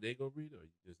maybe one day go read it, or you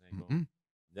just ain't Mm-mm. going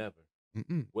never.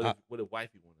 Mm-mm. What if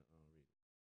wifey want to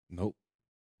read Nope.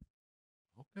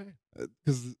 it? Okay.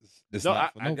 Because it's No,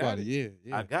 not for I got nobody. it.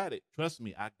 Yeah, I got it. Trust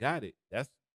me, I got it. That's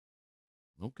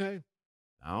okay.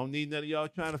 I don't need none of y'all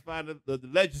trying to find the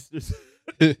legislators.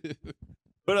 yeah.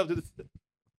 Put up to the.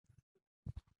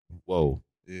 Whoa.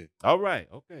 Yeah. All right.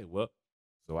 Okay. Well,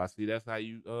 so I see that's how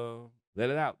you let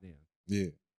it out then.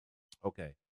 Yeah.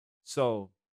 Okay. So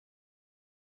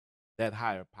that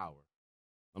higher power.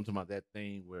 I'm talking about that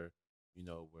thing where,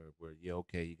 where yeah,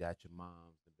 okay, you got your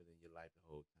moms that been in your life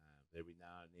the whole time. Every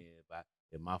now and then,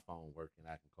 if my phone working,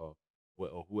 I can call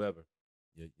or whoever,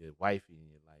 your wifey in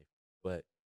your life. But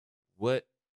what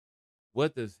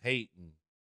what does Hayden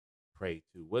pray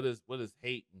to? What does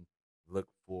Hayden look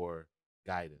for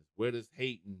guidance? Where does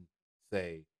Hayden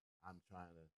say, I'm trying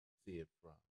to see it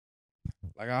from?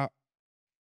 Like I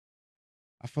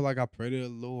feel like I pray to the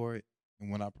Lord,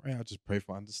 and when I pray, I just pray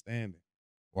for understanding,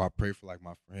 or I pray for like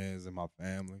my friends and my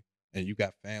family. And you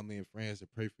got family and friends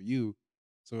that pray for you,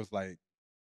 so it's like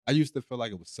I used to feel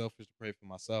like it was selfish to pray for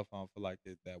myself. I don't feel like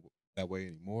it that way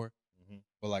anymore. Mm-hmm.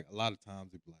 But like a lot of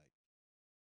times, it be like,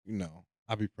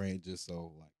 I be praying just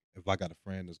so like if I got a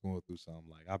friend that's going through something,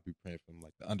 like I be praying for them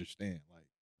like to understand, like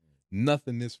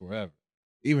nothing is forever.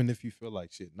 Even if you feel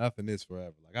like shit, nothing is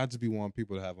forever. Like I just be wanting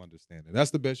people to have understanding.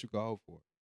 That's the best you can hope for,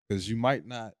 because you might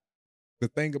not. The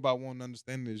thing about wanting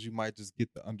understanding is you might just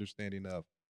get the understanding of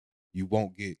you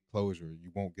won't get closure,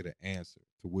 you won't get an answer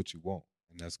to what you want,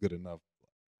 and that's good enough.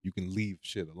 You can leave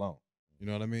shit alone. You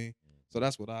know what I mean? So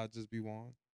that's what I just be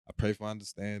wanting. I pray for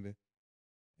understanding,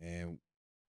 and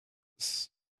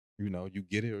you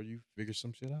get it or you figure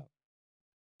some shit out.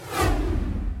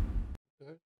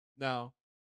 Okay. Now,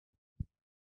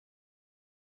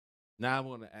 now I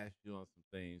want to ask you on some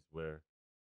things where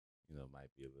might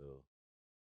be a little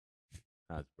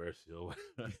controversial.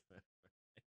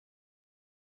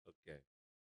 Okay.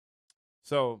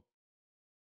 So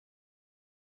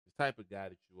the type of guy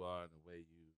that you are and the way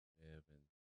you live and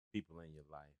people in your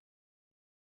life,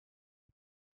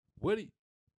 where do you,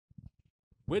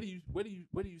 where do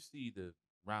you see the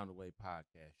Round the Way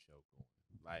podcast show going?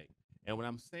 Like, and when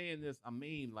I'm saying this, I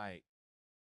mean like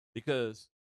because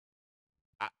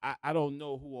I don't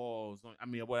know who all's on. I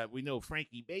mean, what we know,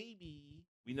 Frankie Baby,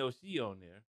 we know she on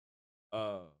there.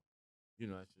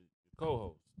 That's your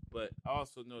co-host. But I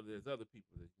also know there's other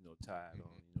people that tied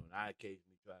on. And I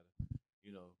occasionally try to,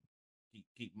 you know,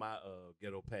 keep my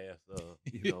ghetto pass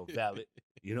valid.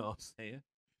 You know what I'm saying?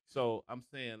 So I'm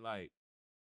saying like,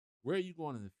 where are you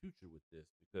going in the future with this?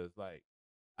 Because like,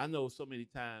 I know so many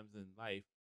times in life,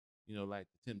 like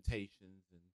the Temptations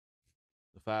and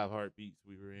the Five Heartbeats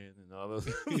we were in and all those.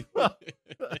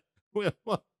 we,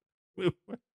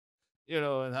 we,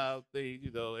 and how they,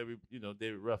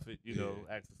 David Ruffin,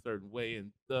 acts a certain way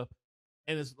and stuff.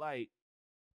 And it's like,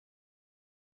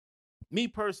 me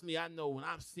personally, I know when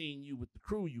I've seen you with the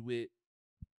crew you with,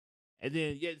 and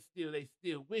then yet still they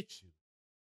still with you.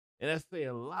 And that say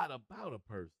a lot about a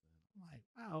person. I'm like,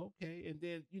 wow, okay. And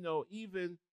then,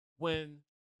 even when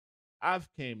I've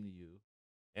came to you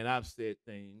and I've said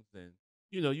things and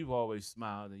you've always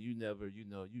smiled and you never,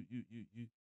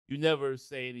 you never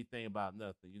say anything about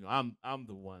nothing. I'm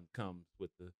the one comes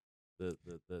with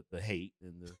the hate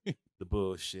and the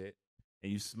bullshit,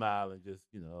 and you smile and just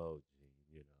oh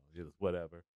gee, just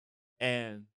whatever.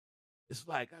 And it's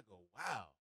like I go, wow,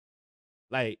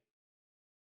 like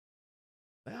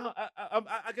now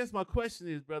I guess my question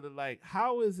is, brother, like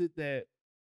how is it that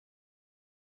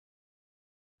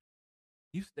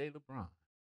you stay LeBron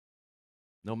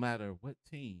no matter what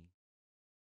team?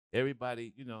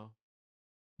 Everybody,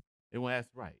 everyone acts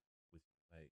right.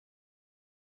 Like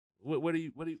what are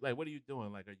you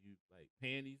doing? Like, are you like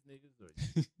paying these niggas or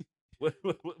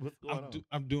what's going on?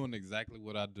 I'm doing exactly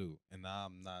what I do, and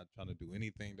I'm not trying to do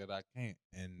anything that I can't.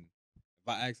 And if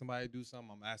I ask somebody to do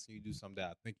something, I'm asking you to do something that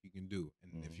I think you can do.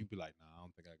 And if you be like, nah, I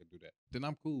don't think I can do that, then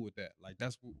I'm cool with that. Like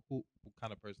that's who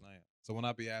kind of person I am. So when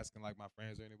I be asking like my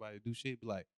friends or anybody to do shit, be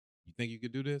like, you think you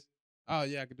could do this? Oh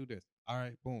yeah, I could do this. All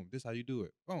right, boom. This how you do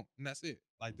it. Boom, and that's it.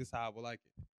 Like this how I would like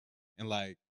it. And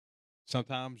like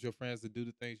sometimes your friends will do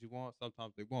the things you want,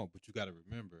 sometimes they won't. But you got to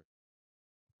remember,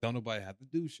 don't nobody have to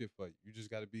do shit for you. You just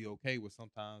got to be okay with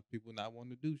sometimes people not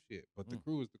wanting to do shit. But the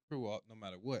crew is the crew, no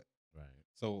matter what. Right.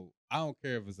 So I don't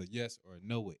care if it's a yes or a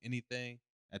no with anything.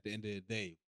 At the end of the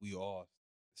day, we all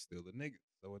still the niggas,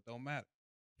 so it don't matter.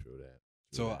 True that.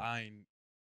 So I ain't.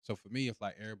 So for me, it's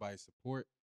like everybody support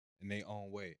in their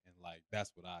own way, and like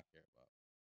that's what I care about.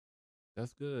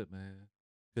 That's good, man.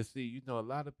 Cause see, a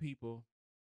lot of people.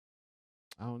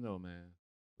 I don't know, man.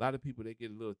 A lot of people, they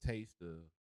get a little taste of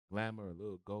glamour, a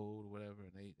little gold or whatever,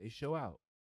 and they show out.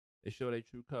 They show their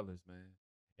true colors, man.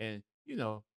 And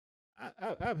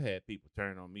I've had people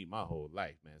turn on me my whole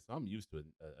life, man. So I'm used to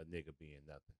a nigga being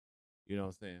nothing. You know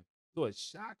what I'm saying? So it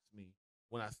shocks me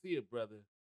when I see a brother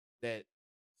that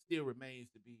still remains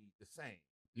to be the same.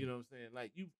 You know what I'm saying?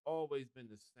 Like, you've always been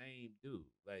the same dude.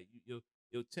 Like,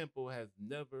 your tempo has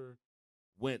never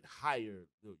went higher,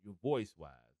 your voice wise.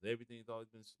 Everything's always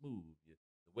been smooth.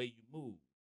 The way you move,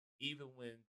 even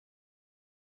when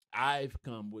I've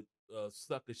come with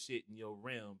sucker shit in your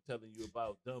realm, telling you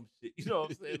about dumb shit. You know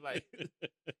what I'm saying? Like,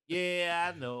 yeah,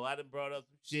 I know. I done brought up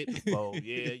some shit before.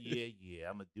 Yeah.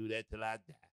 I'm gonna do that till I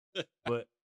die. But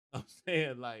I'm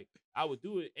saying, like, I would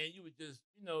do it, and you would just,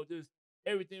 just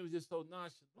everything was just so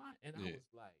nonchalant, and I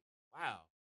was like, wow.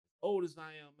 As old as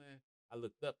I am, man, I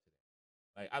looked up to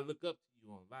that. Like, I look up to you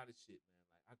on a lot of shit, man.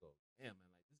 Like, I go, damn,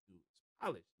 man, like, this dude is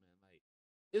polished, man. Like,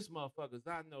 this motherfuckers,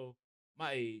 I know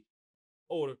my age,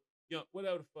 older,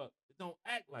 whatever the fuck, don't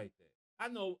act like that. I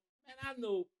know,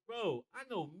 bro, I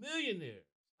know millionaires.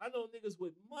 I know niggas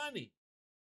with money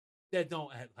that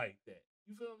don't act like that.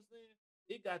 You feel what I'm saying?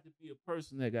 It got to be a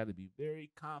person that got to be very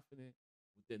confident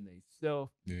within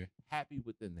themselves, happy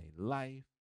within their life,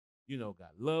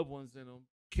 got loved ones in them,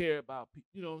 care about people,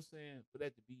 you know what I'm saying? For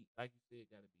that to be, like you said,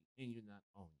 got to be in you, not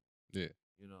on you. Yeah.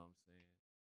 You know what I'm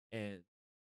saying? And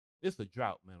it's a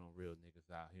drought, man, on real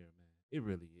niggas out here, man. It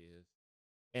really is.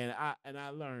 And I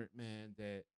learned, man,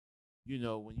 that,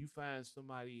 when you find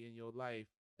somebody in your life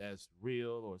that's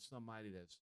real, or somebody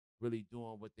that's really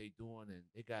doing what they doing and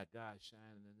they got God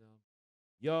shining in them.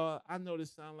 Y'all, I know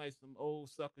this sound like some old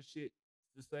sucker shit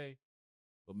to say,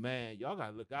 but man, y'all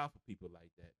gotta look out for people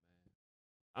like that,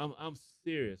 man. I'm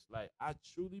serious. Like, I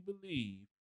truly believe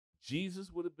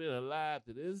Jesus would have been alive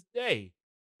to this day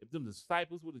if them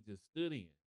disciples would have just stood in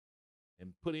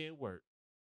and put in work.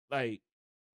 Like,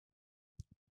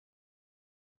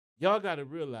 y'all got to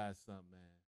realize something, man.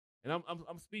 And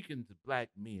I'm speaking to black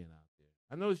men out there.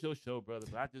 I know it's your show, brother,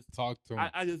 but I just talk to him.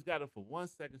 I just got to for 1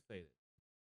 second say this.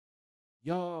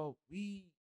 Y'all,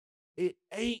 it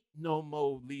ain't no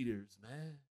more leaders,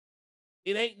 man.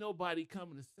 It ain't nobody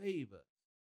coming to save us.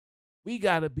 We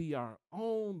got to be our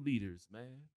own leaders,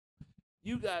 man.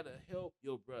 You got to help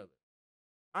your brother.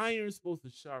 Iron's supposed to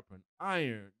sharpen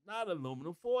iron, not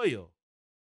aluminum foil.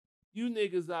 You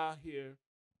niggas out here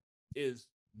is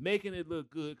making it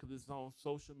look good because it's on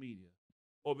social media,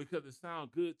 or because it sounds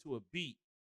good to a beat,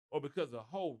 or because a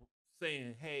hoe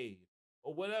saying hey,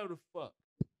 or whatever the fuck.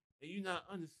 And you're not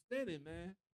understanding,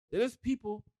 man. There's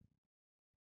people.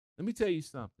 Let me tell you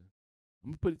something.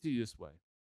 I'm going to put it to you this way.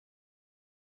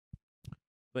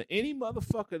 But any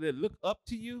motherfucker that look up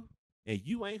to you and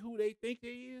you ain't who they think they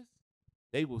is,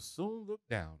 they will soon look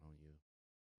down on you.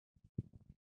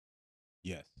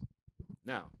 Yes.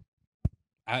 Now,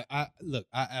 I look,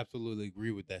 I absolutely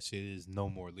agree with that shit. Is no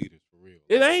more leaders for real.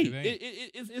 It ain't.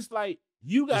 It's like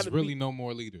you got to really no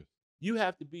more leaders. You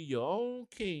have to be your own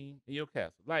king in your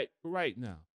castle. Like right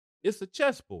now, it's a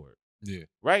chessboard. Yeah.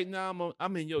 Right now,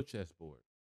 I'm in your chessboard.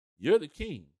 You're the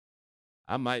king.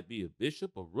 I might be a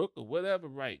bishop, a rook, or whatever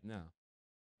right now.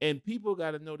 And people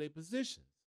got to know their positions.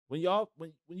 When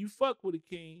you fuck with a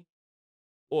king,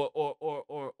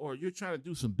 or you're trying to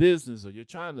do some business, or you're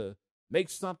trying to make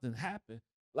something happen,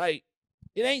 like,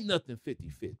 it ain't nothing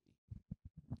 50-50.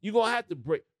 You're going to have to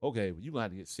break. Okay, well, you're going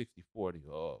to have to get 60-40,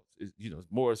 or, it's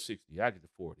more 60. I get the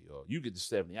 40, or you get the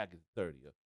 70, I get the 30,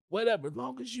 or whatever. As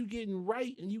long as you getting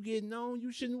right and you getting on,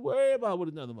 you shouldn't worry about what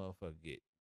another motherfucker get.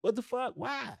 What the fuck?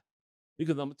 Why?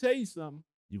 Because I'm going to tell you something.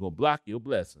 You're going to block your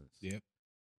blessings. Yep.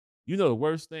 You know the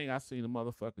worst thing I seen a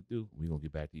motherfucker do? We're going to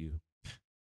get back to you.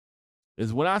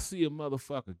 Is when I see a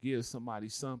motherfucker give somebody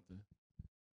something,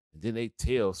 and then they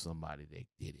tell somebody they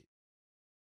did it.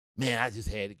 Man, I just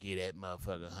had to get that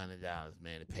motherfucker $100,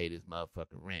 man, to pay this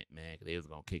motherfucking rent, man, because they was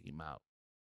going to kick him out.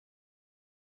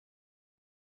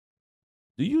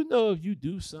 Do you know if you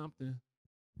do something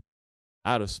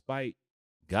out of spite,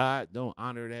 God don't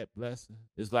honor that blessing?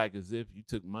 It's like as if you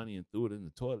took money and threw it in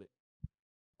the toilet.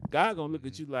 God going to look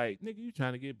at you like, nigga, you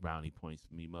trying to get brownie points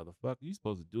from me, motherfucker. You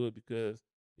supposed to do it because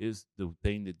it's the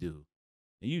thing to do.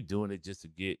 And you doing it just to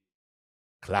get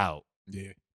clout.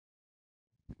 Yeah.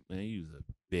 Man, you was a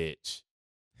bitch.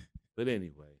 But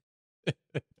anyway.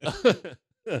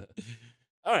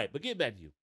 All right, but get back to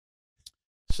you.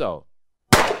 So,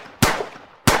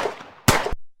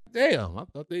 damn, I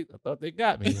thought they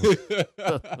got me.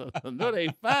 No, they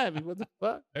fired me. What the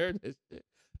fuck? I heard this shit.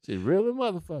 Shit, really,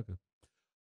 motherfucker.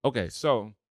 Okay,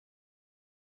 so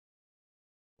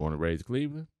born and raised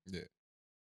Cleveland. Yeah.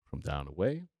 From down the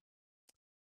way.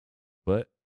 But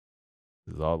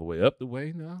It's all the way up the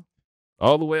way now.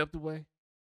 All the way up the way.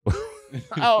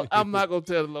 I'm not gonna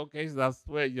tell the locations. I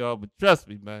swear, y'all, but trust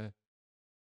me, man.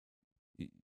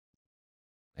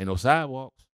 Ain't no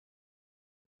sidewalks.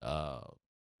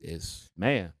 It's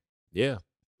man, yeah.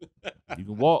 You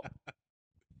can walk.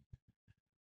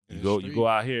 You go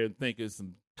out here and think it's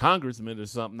some congressman or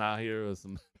something out here, or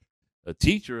a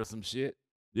teacher or some shit.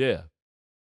 Yeah,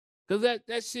 cause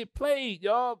that shit played,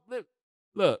 y'all.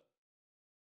 Look,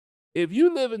 if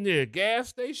you live near a gas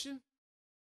station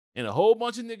and a whole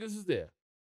bunch of niggas is there,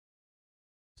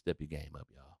 step your game up,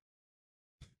 y'all.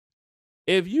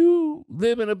 If you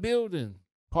live in a building,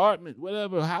 apartment,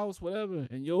 whatever, house, whatever,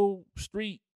 and your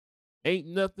street ain't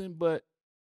nothing but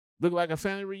look like a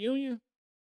family reunion,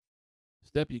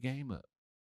 step your game up.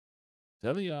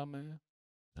 Telling y'all, man.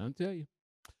 I'm telling you.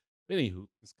 Anywho,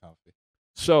 It's comfy.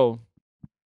 so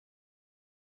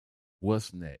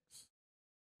what's next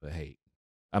for Hayden?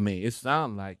 I mean, it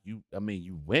sounds like you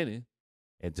winning,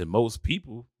 and to most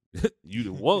people, you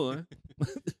the one.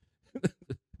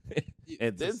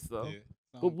 And then some.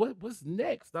 But what's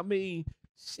next? I mean,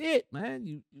 shit,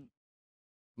 man.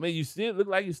 You still look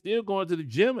like you're still going to the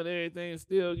gym and everything,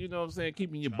 still, you know what I'm saying,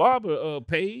 keeping your barber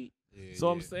paid. Yeah, So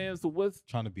I'm saying, so what's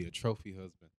trying to be a trophy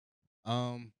husband?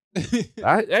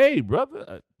 hey,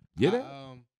 brother, get it?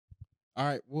 All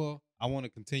right. Well, I want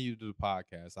to continue to do the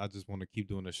podcast. I just want to keep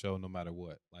doing the show no matter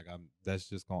what. Like that's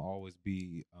just gonna always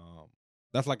be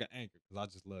that's like an anchor because I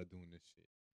just love doing this shit.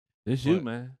 This you,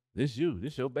 man. This you.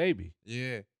 This your baby.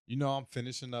 Yeah. You know, I'm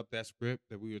finishing up that script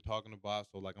that we were talking about.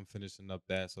 So like I'm finishing up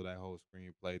that so that whole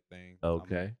screenplay thing.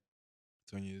 Okay.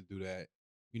 Continue to do that.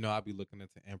 You know, I'll be looking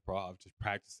into improv, just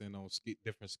practicing on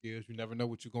different skills. You never know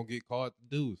what you're gonna get called to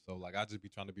do. So like I just be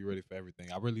trying to be ready for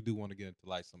everything. I really do want to get into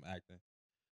like some acting.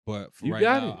 But for right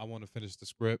now, I want to finish the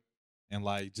script and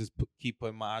like just keep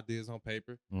putting my ideas on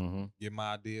paper, get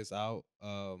my ideas out,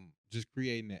 just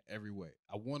creating it every way.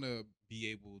 I want to be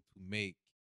able to make.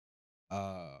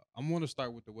 I'm going to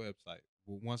start with the website.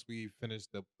 But once we finish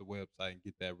the website and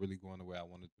get that really going the way I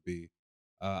want it to be,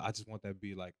 I just want that to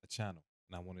be like a channel,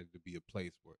 and I want it to be a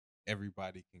place where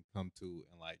everybody can come to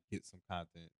and like get some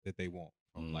content that they want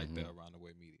from like the Around the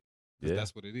Way media. Because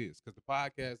that's what it is. Because the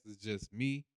podcast is just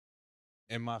me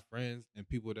and my friends and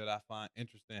people that I find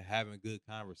interesting in having good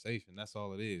conversation. That's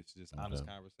all it is. Just honest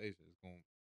conversation. It's going,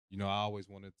 you know, I always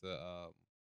wanted to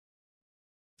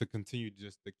continue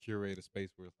just to curate a space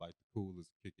where it's like the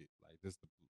coolest kick it. Like it's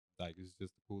just the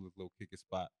coolest little kick it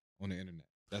spot on the internet.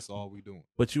 That's all we doing.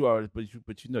 But you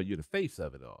know you're the face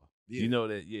of it all. Yeah. You know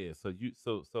that, yeah. So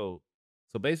so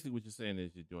basically what you're saying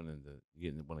is you're doing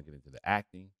want to get into the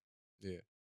acting. Yeah.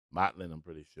 Modeling, I'm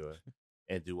pretty sure.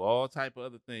 And do all type of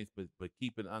other things, but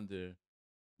keep it under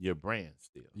your brand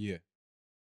still. Yeah.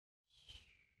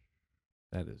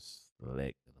 That is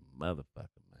slick to the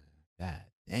motherfucker, man. God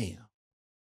damn.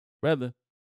 Brother,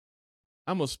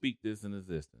 I'm going to speak this in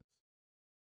existence.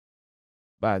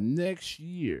 By next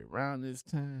year, around this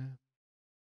time,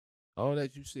 all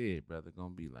that you said, brother,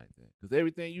 going to be like that. Because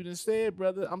everything you done said,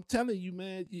 brother, I'm telling you,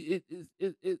 man, it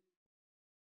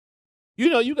you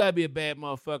know, you got to be a bad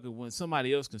motherfucker when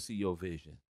somebody else can see your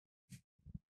vision.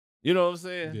 You know what I'm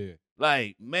saying? Yeah.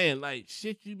 Like, man, like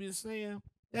shit you been saying,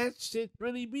 that shit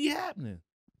really be happening.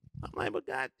 I'm like, but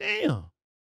goddamn,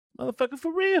 motherfucker,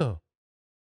 for real.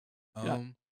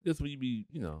 That's what you be,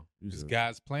 you know. It's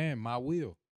God's plan, my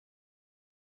will.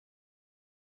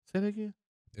 Say that again?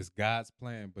 It's God's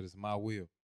plan, but it's my will.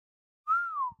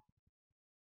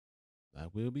 Thy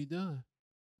will be done.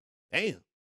 Damn.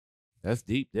 That's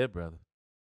deep there, brother.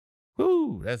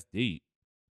 Whoo, that's deep.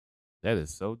 That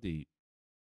is so deep.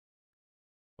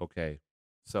 Okay,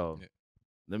 so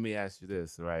let me ask you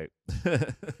this, right?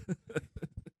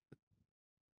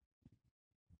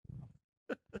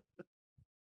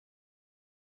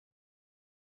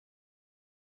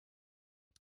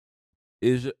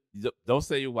 Don't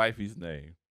say your wifey's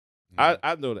name.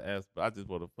 I know the answer, but I just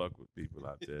want to fuck with people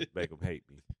out there, make them hate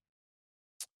me.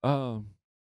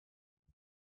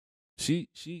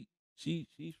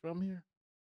 She's from here,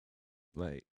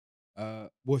 like.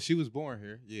 Well, she was born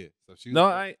here, yeah. So she.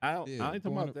 I ain't talking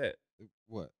about that.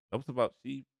 What? I'm talking about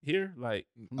she here, like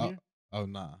from here. Oh,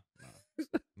 nah.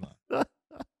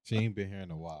 She ain't been here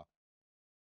in a while.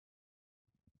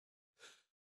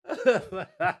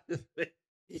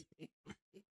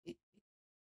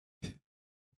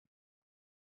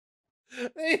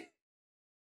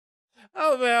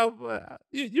 Oh man,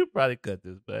 you probably cut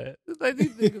this, man. It's like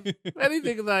these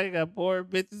niggas out here got poor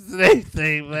bitches and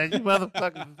everything, man. You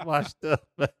motherfuckers is washed up,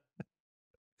 man.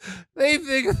 These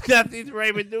niggas got these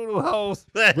Raymond Noodle hoes,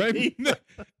 man.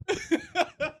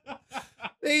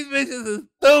 These bitches is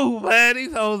through, man.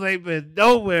 These hoes ain't been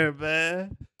nowhere,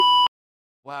 man.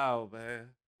 Wow, man.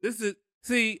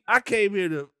 I came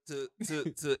here to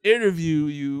interview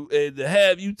you and to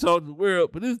have you talk to the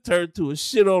world, but this turned to a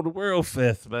shit on the world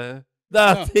fest, man.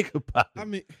 Nah, think about it. I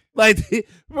mean, like,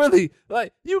 really,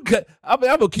 like, you got, I mean,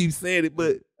 I'm gonna keep saying it,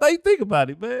 but, like, think about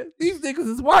it, man. These niggas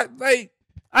is what, like,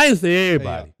 I ain't say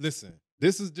everybody. Hey, listen,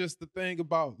 this is just the thing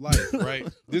about life, right?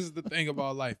 This is the thing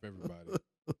about life, everybody.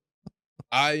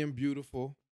 I am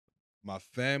beautiful. My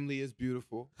family is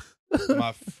beautiful.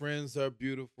 My friends are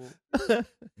beautiful.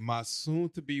 My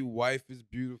soon-to-be wife is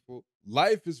beautiful.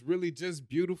 Life is really just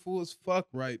beautiful as fuck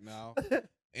right now.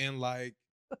 And, like,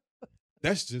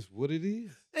 that's just what it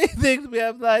is. He thinks we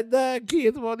have like 9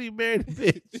 kids, won't even marry the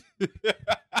bitch.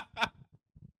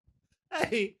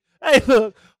 Hey,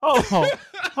 look, hold on.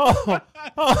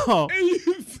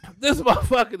 This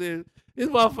bitch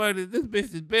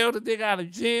is bailed the nigga out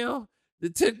of jail. They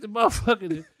took the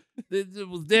motherfucker that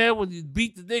was there when you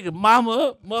beat the nigga mama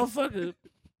up, motherfucker.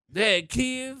 They had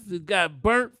kids that got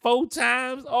burnt 4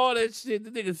 times, all that shit.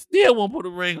 The nigga still won't put a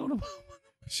ring on them.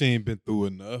 She ain't been through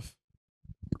enough.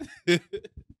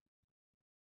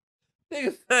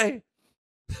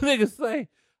 Nigga say,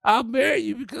 I'll marry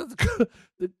you because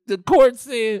the court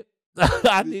said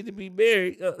I need to be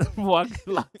married before I get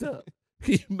locked up.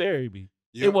 Can you marry me?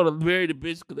 Yep. They want to marry the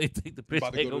bitch because they think the bitch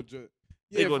ain't going to jail.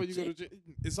 Yeah, before you go to jail,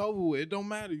 it's over with. It don't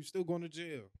matter. You still going to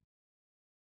jail.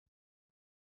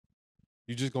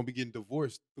 You just going to be getting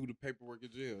divorced through the paperwork in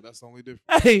jail. That's the only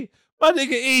difference. Hey, my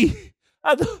nigga E,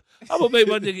 I'm going to make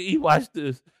my nigga E watch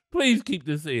this. Please keep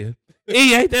this in.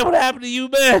 E, ain't that what happened to you,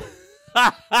 man?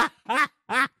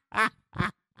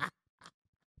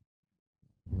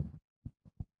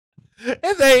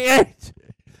 It ain't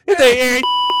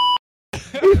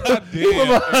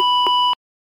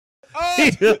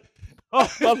oh,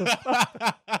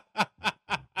 motherfucker.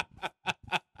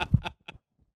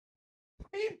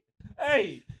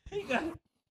 Hey,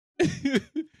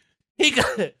 he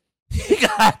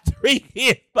got 3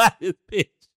 kids by this bitch.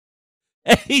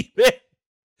 And he married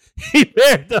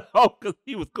the hoe because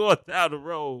he was going down the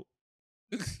road.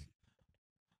 It's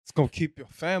gonna keep your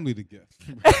family together.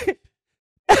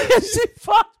 She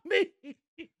fucked me.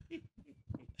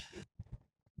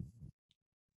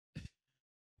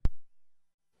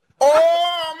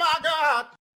 Oh my God!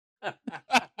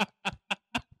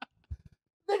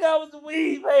 Nigga, I was a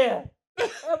weed man.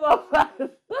 That motherfucker.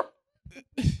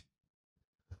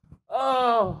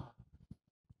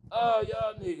 Oh,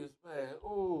 y'all niggas, man.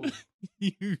 Ooh.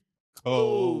 You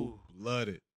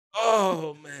cold-blooded.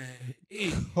 Oh, man.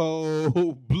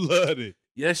 Cold-blooded.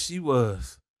 Yes, she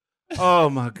was. Oh,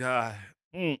 my God.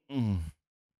 Whew.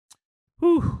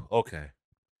 Okay.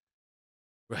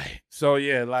 Right. So,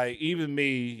 yeah, like, even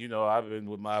me, you know, I've been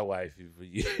with my wife for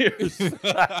years.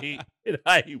 I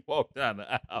ain't walked down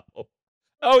the aisle.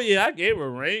 Oh, yeah, I gave her a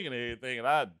ring and everything, and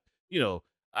I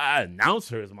announced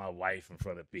her as my wife in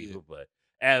front of people, but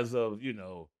as of,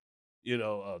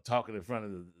 talking in front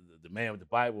of the man with the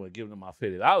Bible and giving him my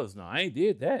 $50, no, I ain't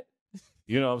did that.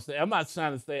 You know what I'm saying? I'm not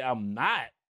trying to say I'm not,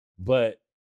 but,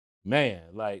 man,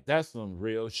 like, that's some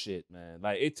real shit, man.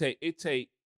 Like, it take,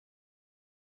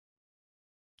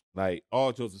 like,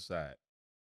 all jokes aside,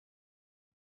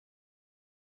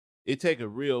 it take a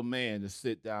real man to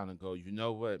sit down and go, you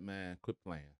know what, man, quit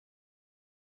playing.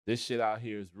 This shit out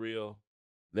here is real.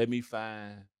 Let me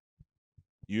find,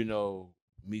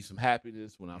 me some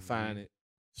happiness. When I find it,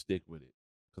 stick with it.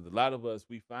 Because a lot of us,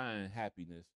 we find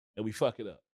happiness and we fuck it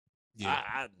up. Yeah.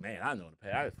 I know in the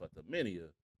past, I fucked up many of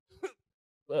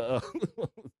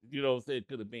you know what I'm saying,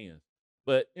 could have been.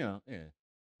 But,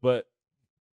 But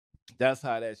that's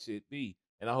how that shit be.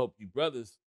 And I hope you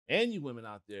brothers and you women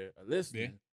out there are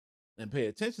listening and pay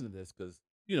attention to this because,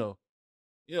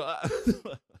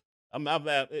 I'm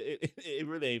laughing. It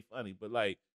really ain't funny, but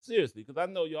like seriously, because I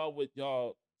know y'all with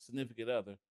y'all significant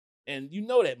other, and you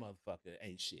know that motherfucker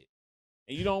ain't shit,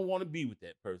 and you don't want to be with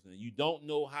that person, and you don't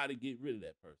know how to get rid of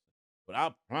that person. But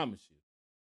I promise you,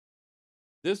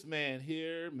 this man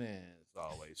here, man, is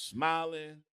always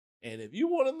smiling. And if you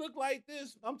want to look like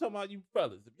this, I'm talking about you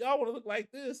fellas. If y'all want to look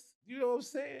like this, you know what I'm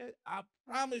saying? I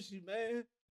promise you, man.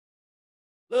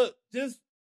 Look, just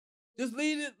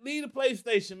leave the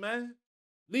PlayStation, man.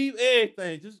 Leave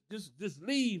everything. Just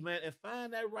leave, man, and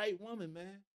find that right woman,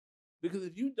 man. Because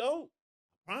if you don't,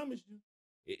 I promise you,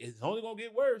 it's only gonna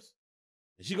get worse.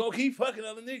 And she gonna keep fucking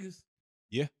other niggas.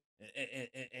 Yeah.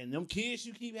 And them kids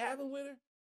you keep having with her.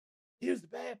 Here's the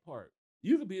bad part.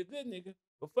 You could be a good nigga,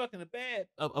 but fucking a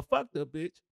fucked up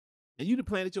bitch, and you done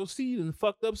planted your seed in the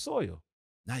fucked up soil.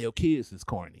 Now your kids is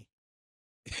corny.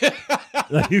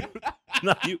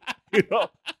 No, you know.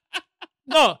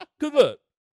 No, cause look,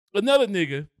 another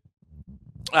nigga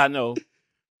I know,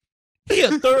 he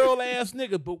a thorough ass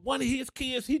nigga, but one of his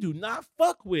kids he do not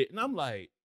fuck with, and I'm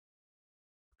like,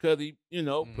 cause he,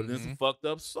 put in some fucked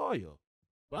up soil.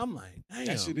 But I'm like, damn,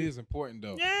 that shit is important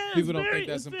though. Yeah, People don't think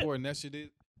that's important. That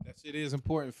shit is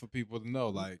important for people to know.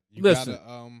 Like you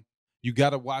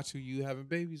gotta watch who you having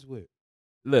babies with.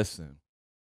 Listen,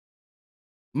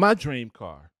 my dream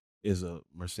car is a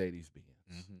Mercedes Benz.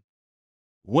 Mm-hmm.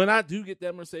 When I do get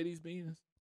that Mercedes Benz,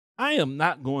 I am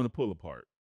not going to pull apart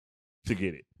to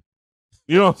get it.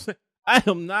 You know what I'm saying? I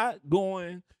am not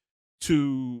going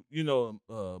to,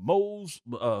 Mo's,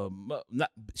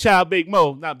 not Child Big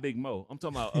Mo, not Big Mo. I'm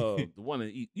talking about the one that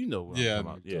eat. You know what I'm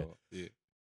talking about?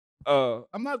 Yeah.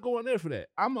 I'm not going there for that.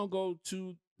 I'm gonna go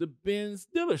to the Benz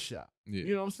dealer shop. Yeah.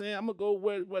 You know what I'm saying? I'm gonna go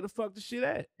where the fuck the shit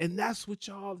at, and that's what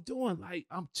y'all doing. Like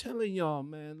I'm telling y'all,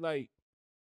 man. Like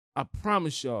I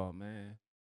promise y'all, man.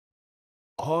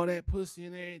 All that pussy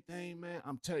and everything, man.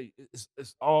 I'm telling you,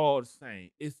 it's all the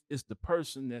same. It's the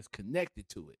person that's connected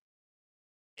to it,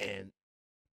 and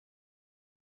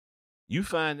you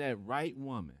find that right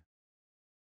woman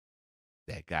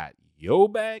that got your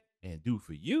back and do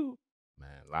for you,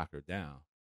 man. Lock her down.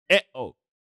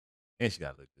 And she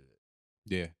gotta look good.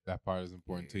 Yeah, that part is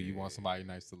important too. You want somebody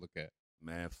nice to look at.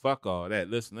 Man, fuck all that.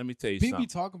 Listen, let me tell you People something.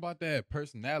 be talking about that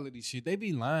personality shit. They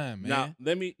be lying, man. Now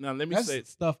let me That's say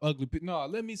stuff ugly. No,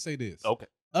 let me say this. Okay.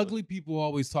 Ugly people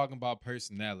always talking about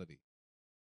personality.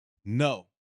 No,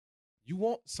 you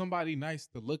want somebody nice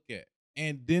to look at,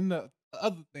 and then the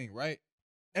other thing, right?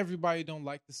 Everybody don't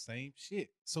like the same shit,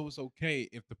 so it's okay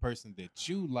if the person that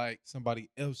you like,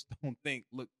 somebody else don't think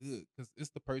look good, because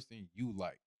it's the person you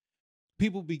like.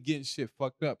 People be getting shit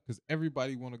fucked up because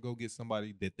everybody want to go get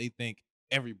somebody that they think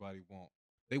everybody want.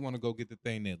 They want to go get the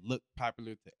thing that look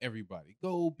popular to everybody.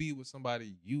 Go be with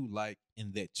somebody you like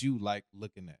and that you like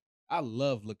looking at. I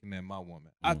love looking at my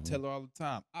woman. I tell her all the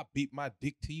time, I beat my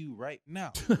dick to you right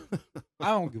now. I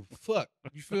don't give a fuck.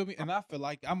 You feel me? And I feel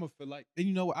like I'm going to feel like, and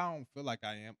you know what? I don't feel like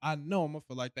I am. I know I'm going to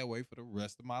feel like that way for the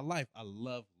rest of my life. I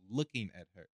love looking at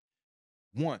her.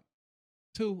 1.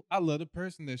 2, I love the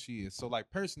person that she is. So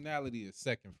like personality is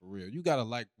second for real. You gotta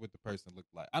like what the person look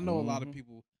like. I know a lot of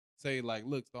people say like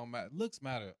looks don't matter. Looks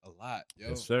matter a lot,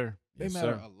 yo. Yes, sir. They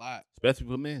matter a lot. Especially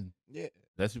for men. Yeah.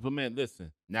 Especially for men.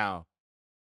 Listen, now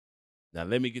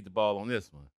let me get the ball on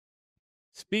this one.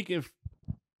 Speaking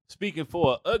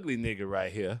for an ugly nigga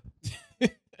right here.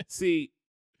 See,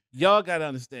 y'all gotta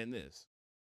understand this.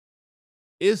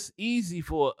 It's easy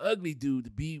for an ugly dude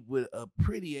to be with a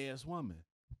pretty ass woman.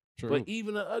 True. But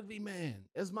even an ugly man,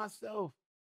 as myself,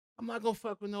 I'm not gonna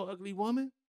fuck with no ugly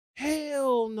woman.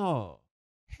 Hell no.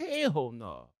 Hell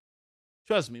no.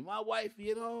 Trust me, my wife,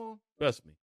 trust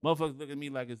me. Motherfuckers look at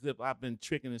me like as if I've been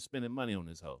tricking and spending money on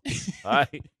this hoe. All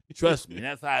right? Trust me,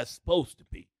 that's how it's supposed to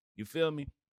be. You feel me?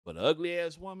 But an ugly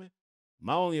ass woman,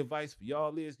 my only advice for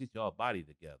y'all is get y'all body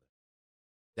together.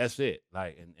 That's it.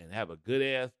 Like, and have a good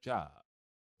ass job.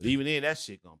 But even then, that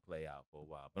shit gonna play out for a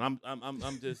while. But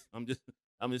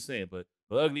I'm just saying. But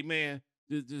ugly man,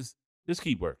 just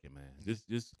keep working, man.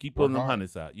 Just keep pulling them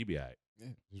hundreds out. You be all right. Yeah,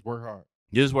 just work hard.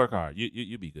 Just work hard.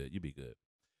 You be good. You be good.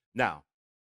 Now,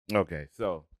 okay,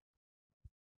 so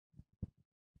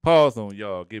pause on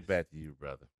y'all. Get back to you,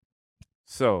 brother.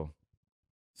 So,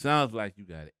 sounds like you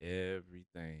got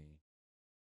everything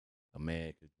a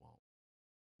man could want,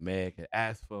 a man could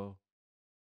ask for,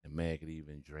 and a man could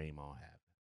even dream on having.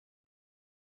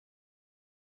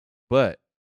 But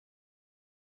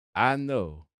I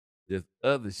know there's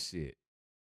other shit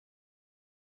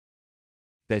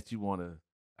that you want to,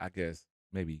 I guess,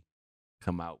 maybe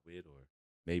come out with or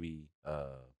maybe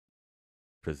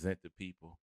present to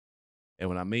people. And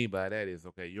what I mean by that is,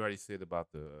 okay, you already said about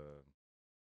the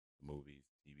movies,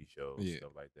 TV shows,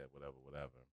 stuff like that, whatever.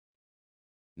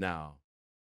 Now,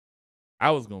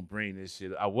 I was gonna bring this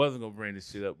shit. I wasn't gonna bring this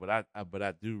shit up, but I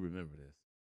do remember this.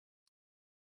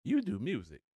 You do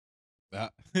music.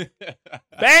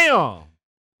 Bam.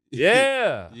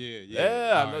 Yeah.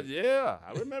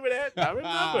 I remember that.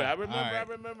 I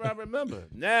remember.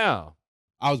 Now,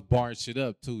 I was barring shit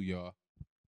up too, y'all.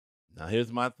 Now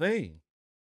here's my thing.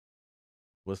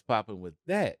 What's popping with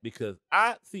that? Because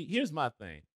here's my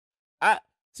thing.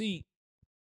 The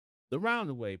Round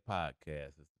the Way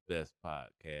podcast is the best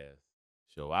podcast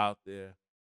show out there.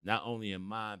 Not only in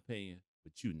my opinion,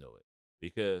 but you know it.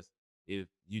 Because if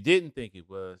you didn't think it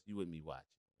was, you wouldn't be watching.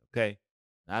 Okay?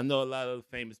 Now, I know a lot of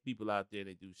famous people out there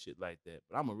that do shit like that,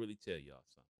 but I'm gonna really tell y'all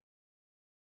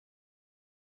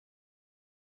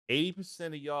something. 80%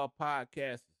 of y'all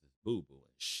podcasters is boo-boo and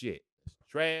shit. It's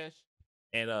trash.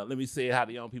 And let me say how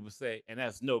the young people say, and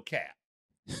that's no cap.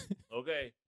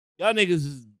 Okay? Y'all niggas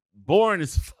is boring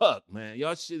as fuck, man.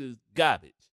 Y'all shit is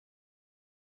garbage.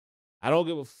 I don't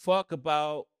give a fuck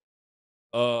about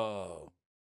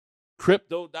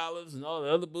crypto dollars and all the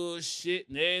other bullshit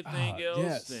and everything else.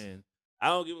 Yes. And I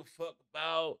don't give a fuck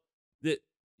about the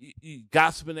you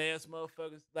gossiping ass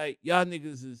motherfuckers. Like, y'all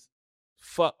niggas is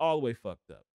all the way fucked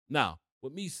up. Now,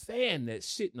 with me saying that,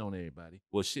 shitting on everybody,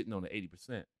 well, shitting on the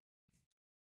 80%,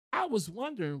 I was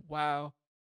wondering why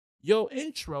your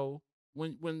intro,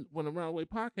 when the Runaway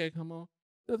podcast come on,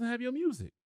 doesn't have your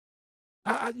music.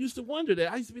 I used to wonder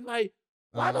that. I used to be like,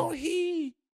 why don't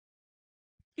he?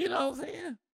 You know what I'm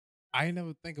saying? I ain't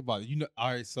never think about it. You know,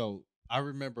 all right, so I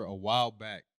remember a while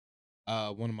back,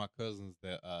 one of my cousins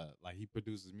that like he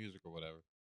produces music or whatever.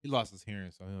 He lost his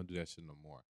hearing, so he don't do that shit no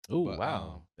more. Oh, But,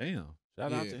 wow. Damn.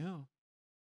 Shout out to him.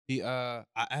 He I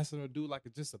asked him to do like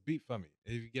just a beat for me.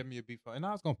 If you give me a beat for, and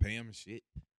I was gonna pay him and shit.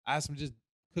 I asked him just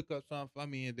cook up something for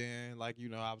me, and then like, you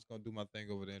know, I was gonna do my thing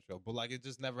over the intro. But like it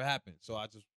just never happened. So I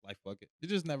just like fuck it. It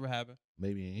just never happened.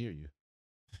 Maybe he didn't hear you.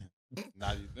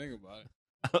 Now you think about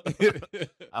it.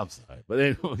 I'm sorry. But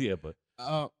anyway, yeah, but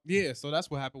yeah, so that's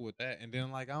what happened with that. And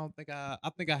then like I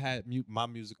think I had my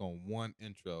music on one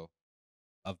intro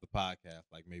of the podcast,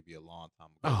 like maybe a long time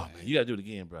ago. oh man, you gotta do it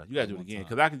again, bro. You gotta do it again.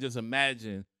 Cause I can just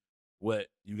imagine what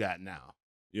you got now.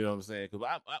 You know what I'm saying? Cause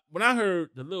when I heard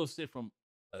the little shit from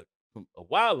a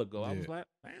while ago, I was like,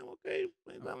 man, okay,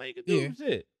 I can do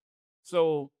shit.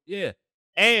 So yeah.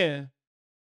 And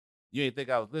you ain't think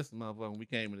I was listening, motherfucker, when we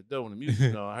came in the door and the music,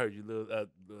 you know, I heard you little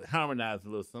harmonize a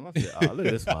little something. I said, oh, look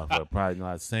at this motherfucker probably know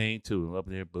how to sing too. I'm up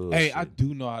there bullshit. Hey, I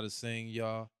do know how to sing,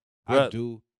 y'all. I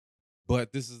do.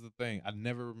 But this is the thing. I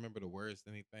never remember the words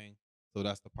to anything. So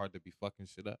that's the part that be fucking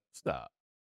shit up. Stop.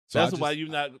 So that's why you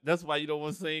don't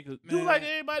want to sing. Cause do like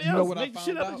everybody else. What make the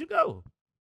shit up as you go.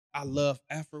 I love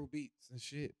Afro beats and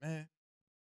shit, man.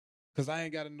 Cause I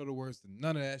ain't gotta know the words to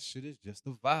none of that shit. It's just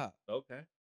the vibe. Okay.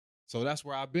 So that's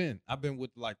where I've been. I've been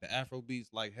with like the Afro beats,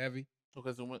 like heavy.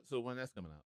 Okay, so when that's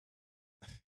coming out?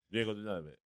 You ain't gonna do none of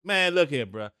it. Man, look here,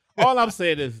 bro. All I'm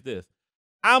saying is this.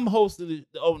 I'm hosting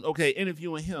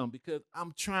interviewing him because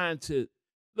I'm trying to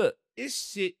look,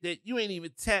 it's shit that you ain't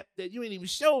even tapped, that you ain't even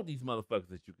showed these motherfuckers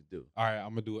that you can do. All right, I'm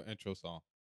gonna do an intro song.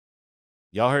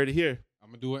 Y'all heard it here. I'm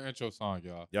gonna do an intro song,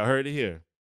 y'all. Y'all heard it here.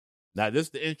 Now, this is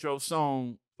the intro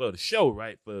song for the show,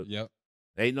 right? Yep.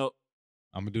 I'm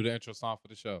gonna do the intro song for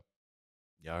the show.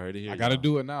 Y'all heard it here. I gotta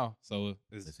do it now. So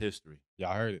it's history.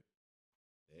 Y'all heard it.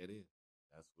 There it is.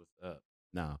 That's what's up.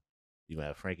 Now, you gonna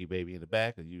have Frankie Baby in the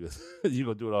back, or you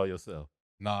gonna do it all yourself?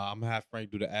 Nah, I'm gonna have Frank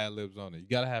do the ad libs on it. You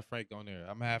gotta have Frank on there.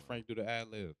 I'm gonna have Frank do the ad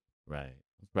libs. Right.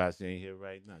 I'm surprised she ain't here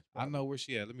right now. I know where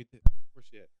she at. Where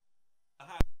she at?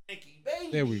 Frankie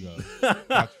Baby. There we go.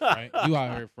 Got you, Frank. You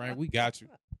out here, Frank. We got you.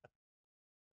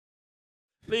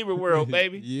 Libra World,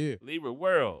 baby. Yeah. Libra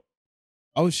World.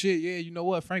 Oh shit, yeah. You know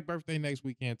what? Frank's birthday next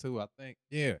weekend too, I think.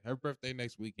 Yeah, her birthday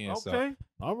next weekend. Okay. So.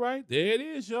 All right. There it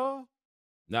is, y'all.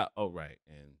 Now, right.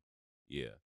 And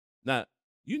yeah. Now,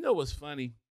 you know what's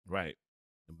funny, right,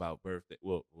 about birthday?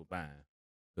 Well, mine.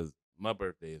 Because my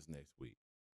birthday is next week.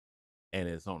 And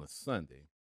it's on a Sunday.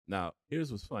 Now,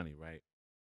 here's what's funny, right?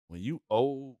 When you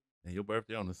old and your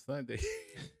birthday on a Sunday.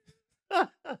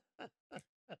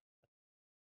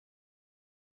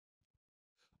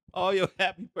 All your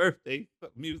happy birthday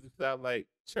music sound like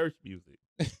church music.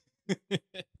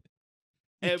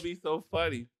 It'd be so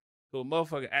funny. So a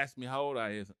motherfucker ask me how old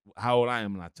I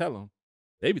am, and I tell them,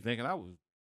 they be thinking I was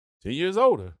 10 years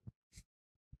older.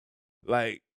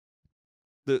 Like,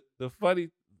 the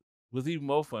funny was even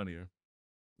more funnier.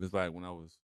 It's like when I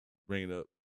was bringing up,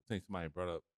 I think somebody brought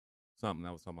up something,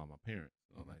 I was talking about my parents.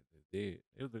 I'm like, they're dead.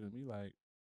 They was looking at me like,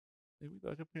 hey, we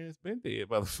thought your parents been dead,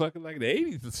 motherfucker, like in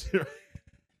the 80s and shit.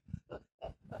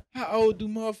 How old do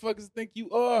motherfuckers think you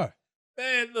are?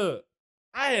 Man, look,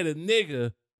 I had a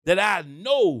nigga that I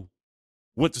know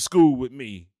went to school with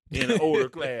me in an older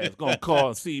class, gonna call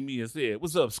and see me and said,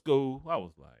 what's up, school? I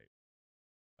was like,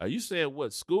 are you saying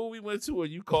what school we went to, or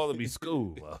you calling me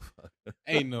school?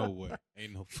 Ain't no way.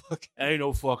 Ain't no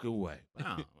fucking way. I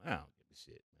don't give a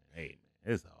shit, man. Hey,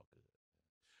 man, it's all good.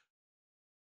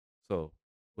 So,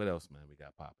 what else, man, we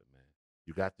got popping, man?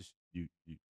 You got this, you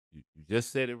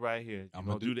just said it right here. I'm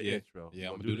gonna do the intro. Yeah,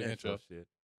 I'm gonna do the intro shit.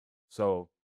 So,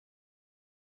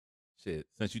 shit,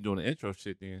 since you're doing the intro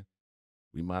shit, then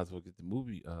we might as well get the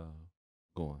movie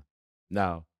going.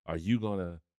 Now, are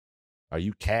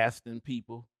you casting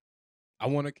people? I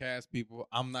want to cast people.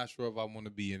 I'm not sure if I want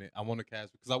to be in it. I want to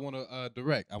cast because I want to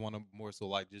direct. I want to more so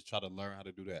like just try to learn how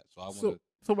to do that. So I want to.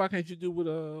 So why can't you do with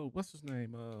what's his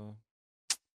name?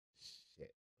 Shit.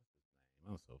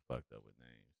 I'm so fucked up with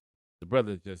names. The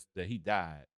brother that he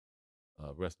died.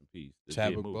 Rest in peace.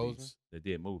 Chadwick Boseman? That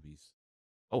did movies.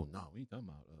 Oh no, we ain't talking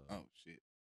about. Oh shit.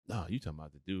 No, you talking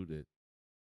about the dude that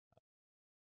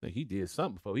I think he did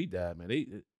something before he died, man.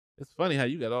 It's funny how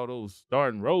you got all those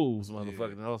starting roles,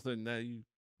 motherfucker, and all of a sudden now you.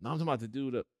 No, I'm talking about the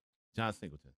dude up, John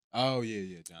Singleton. Oh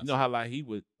yeah, John. You know how like he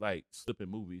would like slip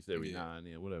in movies every now and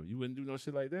then, whatever. You wouldn't do no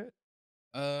shit like that.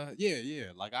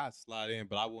 Yeah. Like I slide in,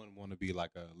 but I wouldn't want to be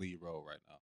like a lead role right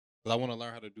now. Because I want to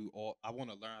learn how to do I want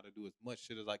to learn how to do as much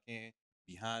shit as I can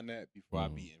behind that before I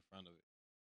be in front of it.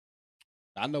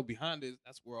 I know behind this,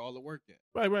 that's where all the work at.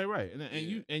 Right.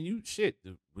 And you shit,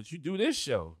 but you do this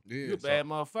show. Yeah, you're a bad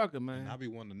motherfucker, man. And I be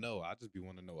wanting to know. I just be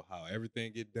wanting to know how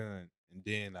everything get done, and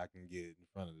then I can get in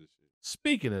front of this shit.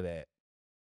 Speaking of that,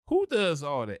 who does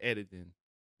all the editing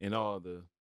and all the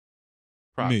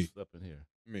props up in here?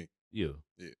 Me. You.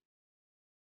 Yeah.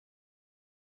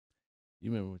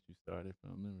 You remember what you started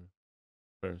from? Remember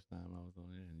first time I was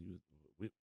on there and we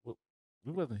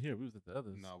wasn't here. We was at the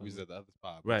other. No, we was at the other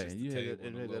spot. Right, and you had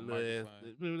that little ass.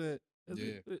 Remember that?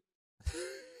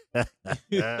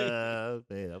 Yeah.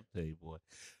 Man, I'm telling you, boy.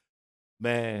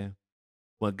 Man,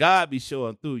 when God be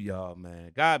showing through y'all,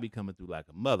 man, God be coming through like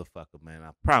a motherfucker, man.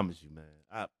 I promise you, man.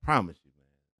 I promise you,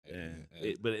 man.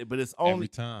 But it's only every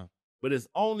time. But it's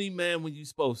only, man, when you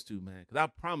supposed to, man. Because I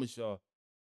promise y'all,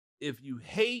 if you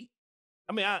hate,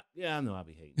 I mean, I know I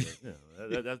be hating.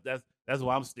 But, that's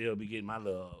why I'm still be getting my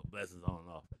little blessings on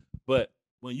and off. But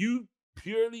when you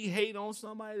purely hate on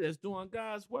somebody that's doing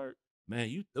God's work, man,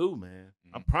 you through, man.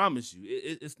 I promise you,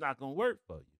 it's not gonna work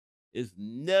for you. It's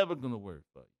never gonna work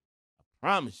for you. I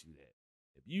promise you that.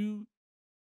 If you,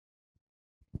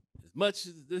 as much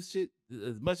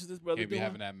as this brother can't be doing,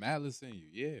 having that malice in you,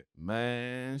 yeah,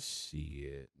 man.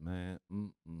 Shit, man.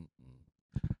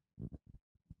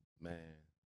 Man.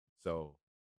 So,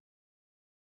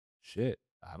 shit.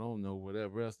 I don't know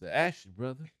whatever else to ask you,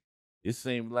 brother. It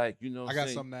seemed like, I got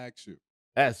something to ask you.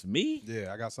 Ask me?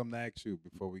 Yeah, I got something to ask you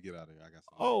before we get out of here. I got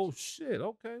something. Oh shit.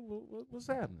 Okay. Well, what's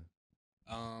happening?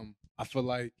 I feel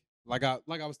like I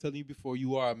was telling you before,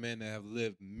 you are a man that have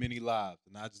lived many lives,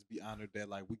 and I just be honored that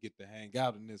like we get to hang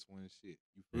out in this one and shit.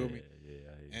 You feel me?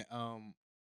 Yeah. And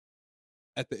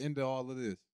at the end of all of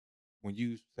this, when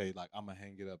you say like I'm gonna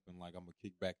hang it up and like I'm gonna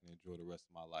kick back and enjoy the rest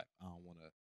of my life, I don't want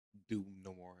to do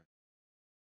no more.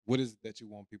 What is it that you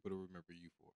want people to remember you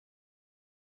for?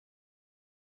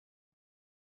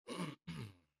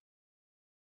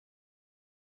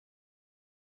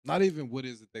 Not even what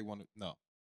is it they want to know.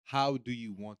 How do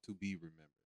you want to be remembered?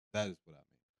 That is what I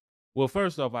mean. Well,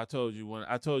 first off, I told you when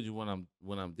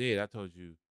I'm dead, I told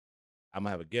you I'm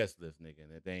gonna have a guest list, nigga,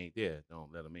 and if they ain't there,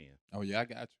 don't let them in. Oh yeah, I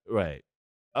got you. Right.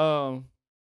 I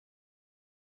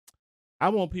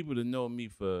want people to know me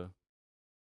for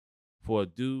a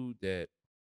dude that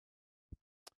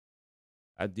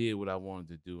I did what I wanted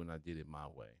to do and I did it my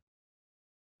way.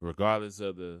 Regardless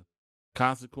of the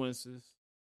consequences,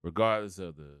 regardless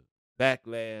of the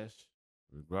backlash,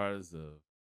 regardless of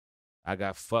I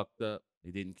got fucked up,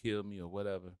 they didn't kill me or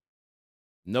whatever.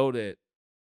 Know that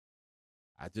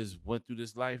I just went through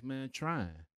this life, man,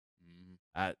 trying.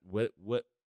 What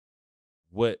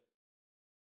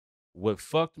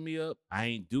fucked me up, I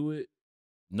ain't do it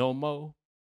no more.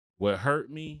 What hurt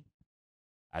me,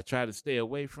 I try to stay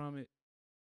away from it.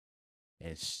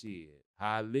 And shit,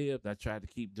 how I lived, I tried to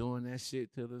keep doing that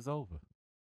shit till it's over.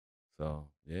 So,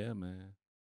 yeah, man.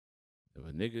 If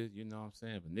a nigga, you know what I'm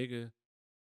saying? If a nigga,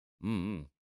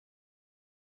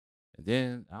 And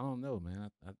then, I don't know,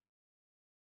 man. I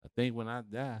think when I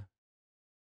die,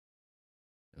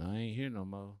 and I ain't here no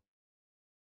more,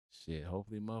 shit,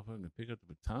 hopefully motherfucker can pick up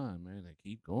the baton, man, and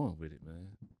keep going with it, man.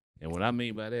 And what I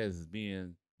mean by that is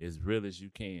being as real as you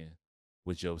can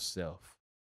with yourself.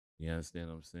 You understand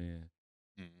what I'm saying?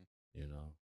 Mm-hmm. You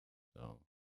know, so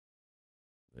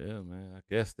yeah, man. I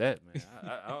guess that, man.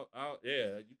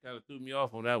 Yeah, you kind of threw me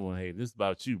off on that one. Hey, this is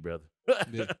about you, brother.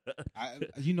 Yeah.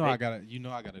 I gotta.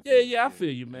 Yeah. I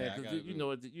feel you, man. Because you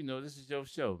know, this is your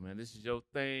show, man. This is your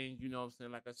thing. You know what I'm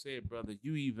saying? Like I said, brother,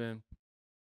 you even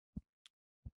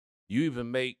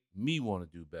make me want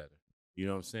to do better. You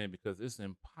know what I'm saying? Because it's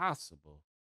impossible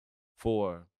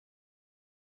for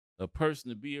a person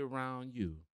to be around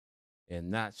you and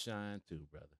not shine too,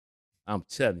 brother. I'm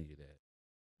telling you that.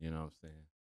 You know what I'm saying?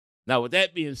 Now, with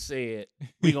that being said,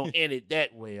 we're going to end it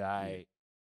that way, all right?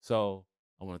 So,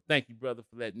 I want to thank you, brother,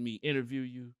 for letting me interview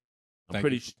you. Thank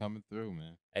you for coming through,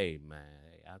 man. Hey, man,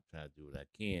 I'll try to do what I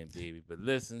can, baby. But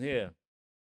listen here.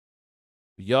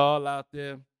 For y'all out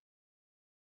there,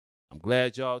 I'm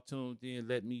glad y'all tuned in.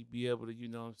 Let me be able to, you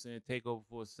know what I'm saying, take over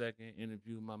for a second,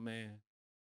 interview my man.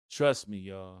 Trust me,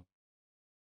 y'all.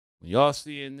 When y'all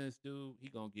seeing this dude, he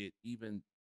gonna get even.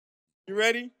 You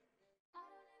ready?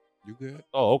 You good?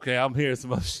 Oh, okay. I'm hearing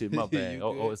some other shit. My You bad. good?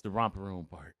 Oh, it's the romper room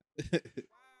part.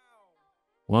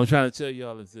 What I'm trying to tell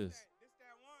y'all is this.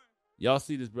 Y'all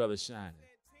see this brother shining.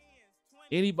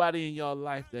 Anybody in y'all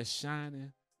life that's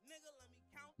shining,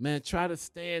 man, try to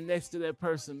stand next to that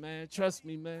person, man. Trust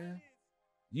me, man.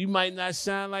 You might not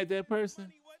shine like that person,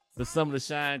 but some of the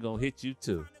shine gonna hit you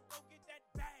too.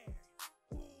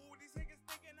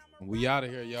 We out of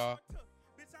here, y'all.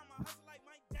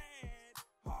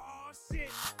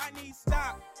 I need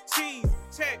stock, cheese,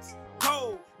 checks,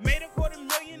 gold. Made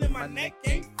 $250,000 and my neck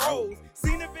ain't froze.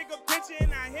 Seen a bigger picture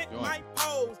and I hit my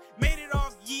pose. Made it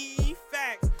off ye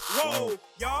facts. Whoa,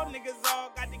 y'all niggas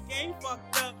all got the game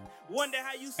fucked up. Wonder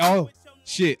how you. Oh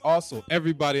shit! Also,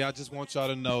 everybody, I just want y'all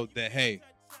to know that hey,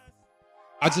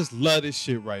 I just love this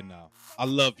shit right now. I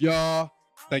love y'all.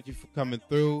 Thank you for coming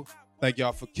through. Thank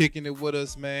y'all for kicking it with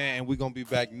us, man. And we're gonna be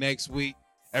back next week.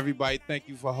 Everybody, thank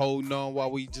you for holding on while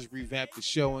we just revamped the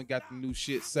show and got the new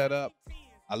shit set up.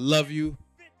 I love you.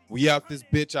 We out this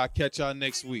bitch. I'll catch y'all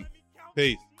next week.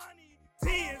 Peace.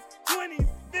 10s, 20s,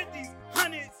 50s,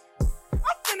 100s. I'm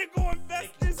finna go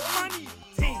invest this money.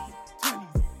 10s,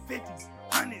 20s, 50s,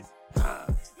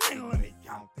 100s. Nigga, let me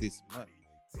count this money.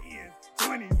 10s,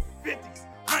 20s, 50s,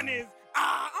 100s.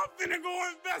 I'm finna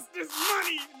go invest this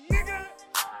money.